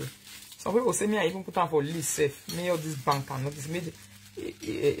to hotel. Some people say me, I even put them for lease safe. Me or this bank and not this. Maybe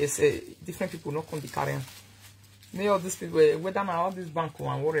it's different people not come to carry on. Me all these people, whether now all this bank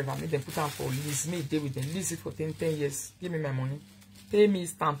or whatever, me them put on for lease, me deal with them, lease it for 10 years, give me my money, pay me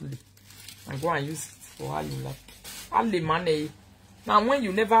instantly, and go and use it for how you like. All the money. Now when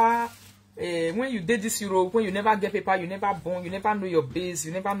you never, when you did this Europe, when you never get paper, you never born, you never know your base,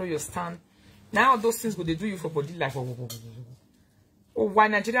 you never know your stand. Now all those things go they do you for body life. Oh, why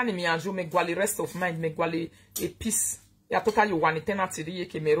Nigerian me and you make gwali rest of mind, make gwali a peace. Yeah, total you want eternity,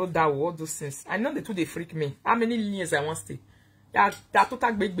 all those things. I know the two they freak me. How many years I want to stay? Yeah, that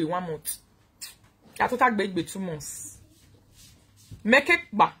total big 1 month. I thought I be 2 months. Make it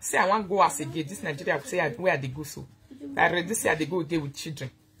back. Say I want to go as a gay. This Nigeria will say where they go so. I already say they go again with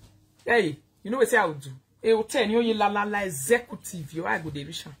children. Hey, you know what I will do? E will tell you la executive. You I go the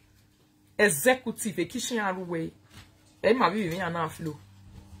rich. Executive. A kitchen away. Eh, my baby me and flow.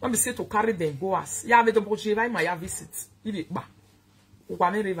 When we say to carry them go as. Ya have the budget. I might visit. If it back.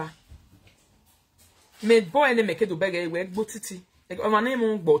 Ukwame river. Me boy any make it to beg a work botiti. My name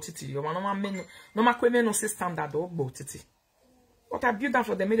won't botiti. Your man no ma kweme no say standard or botiti. What I build that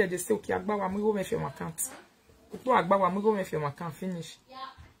for the middle, they say, okay, Agbawa, we go make your account. Agbawa, we go make your account finish.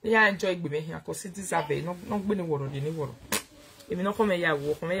 Yeah, enjoy being here because it is a way, not winning water, the new water. If you not come here,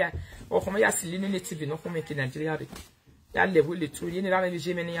 walk from here, or from here, silly native, not from making Nigeria. Ya level the true, you need to have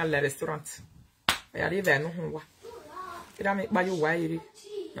Germany at the restaurant. I live there, no one. It make by your wiry.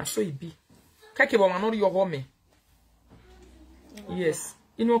 Now, so it be. Kake wa manori your home. Yes.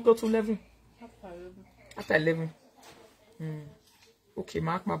 You know, go to 11. After 11. Okay,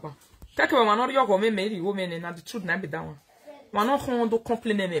 Mark Baba. Kake wa manori your home, maybe woman and the truth not be down. One no hold to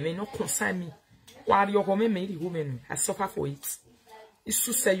complain me, no concern me. While your home, maybe woman, I suffer for it. It's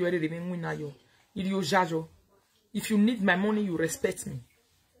to say you already remain when you. If you need my money, you respect me.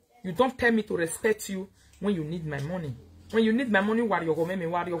 You don't tell me to respect you when you need my money. When you need my money, while you go me,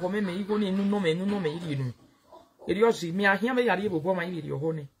 you go in no me, you know. It me, I hear me, I able to my your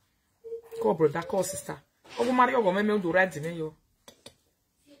honey. Call brother, call sister. Oh, Mario, go me, do right to me, yo.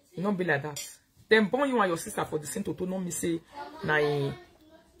 You don't be like that. Then born you and your sister for the same to no me say,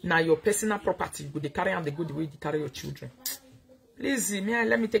 na your personal property, go they carry on the good way they carry your children. Please, me,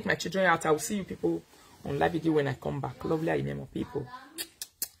 let me take my children out. I will see you people on live video when I come back. Lovely Ayemiomo people.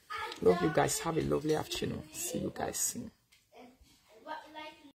 Love you guys. Have a lovely afternoon. See you guys soon.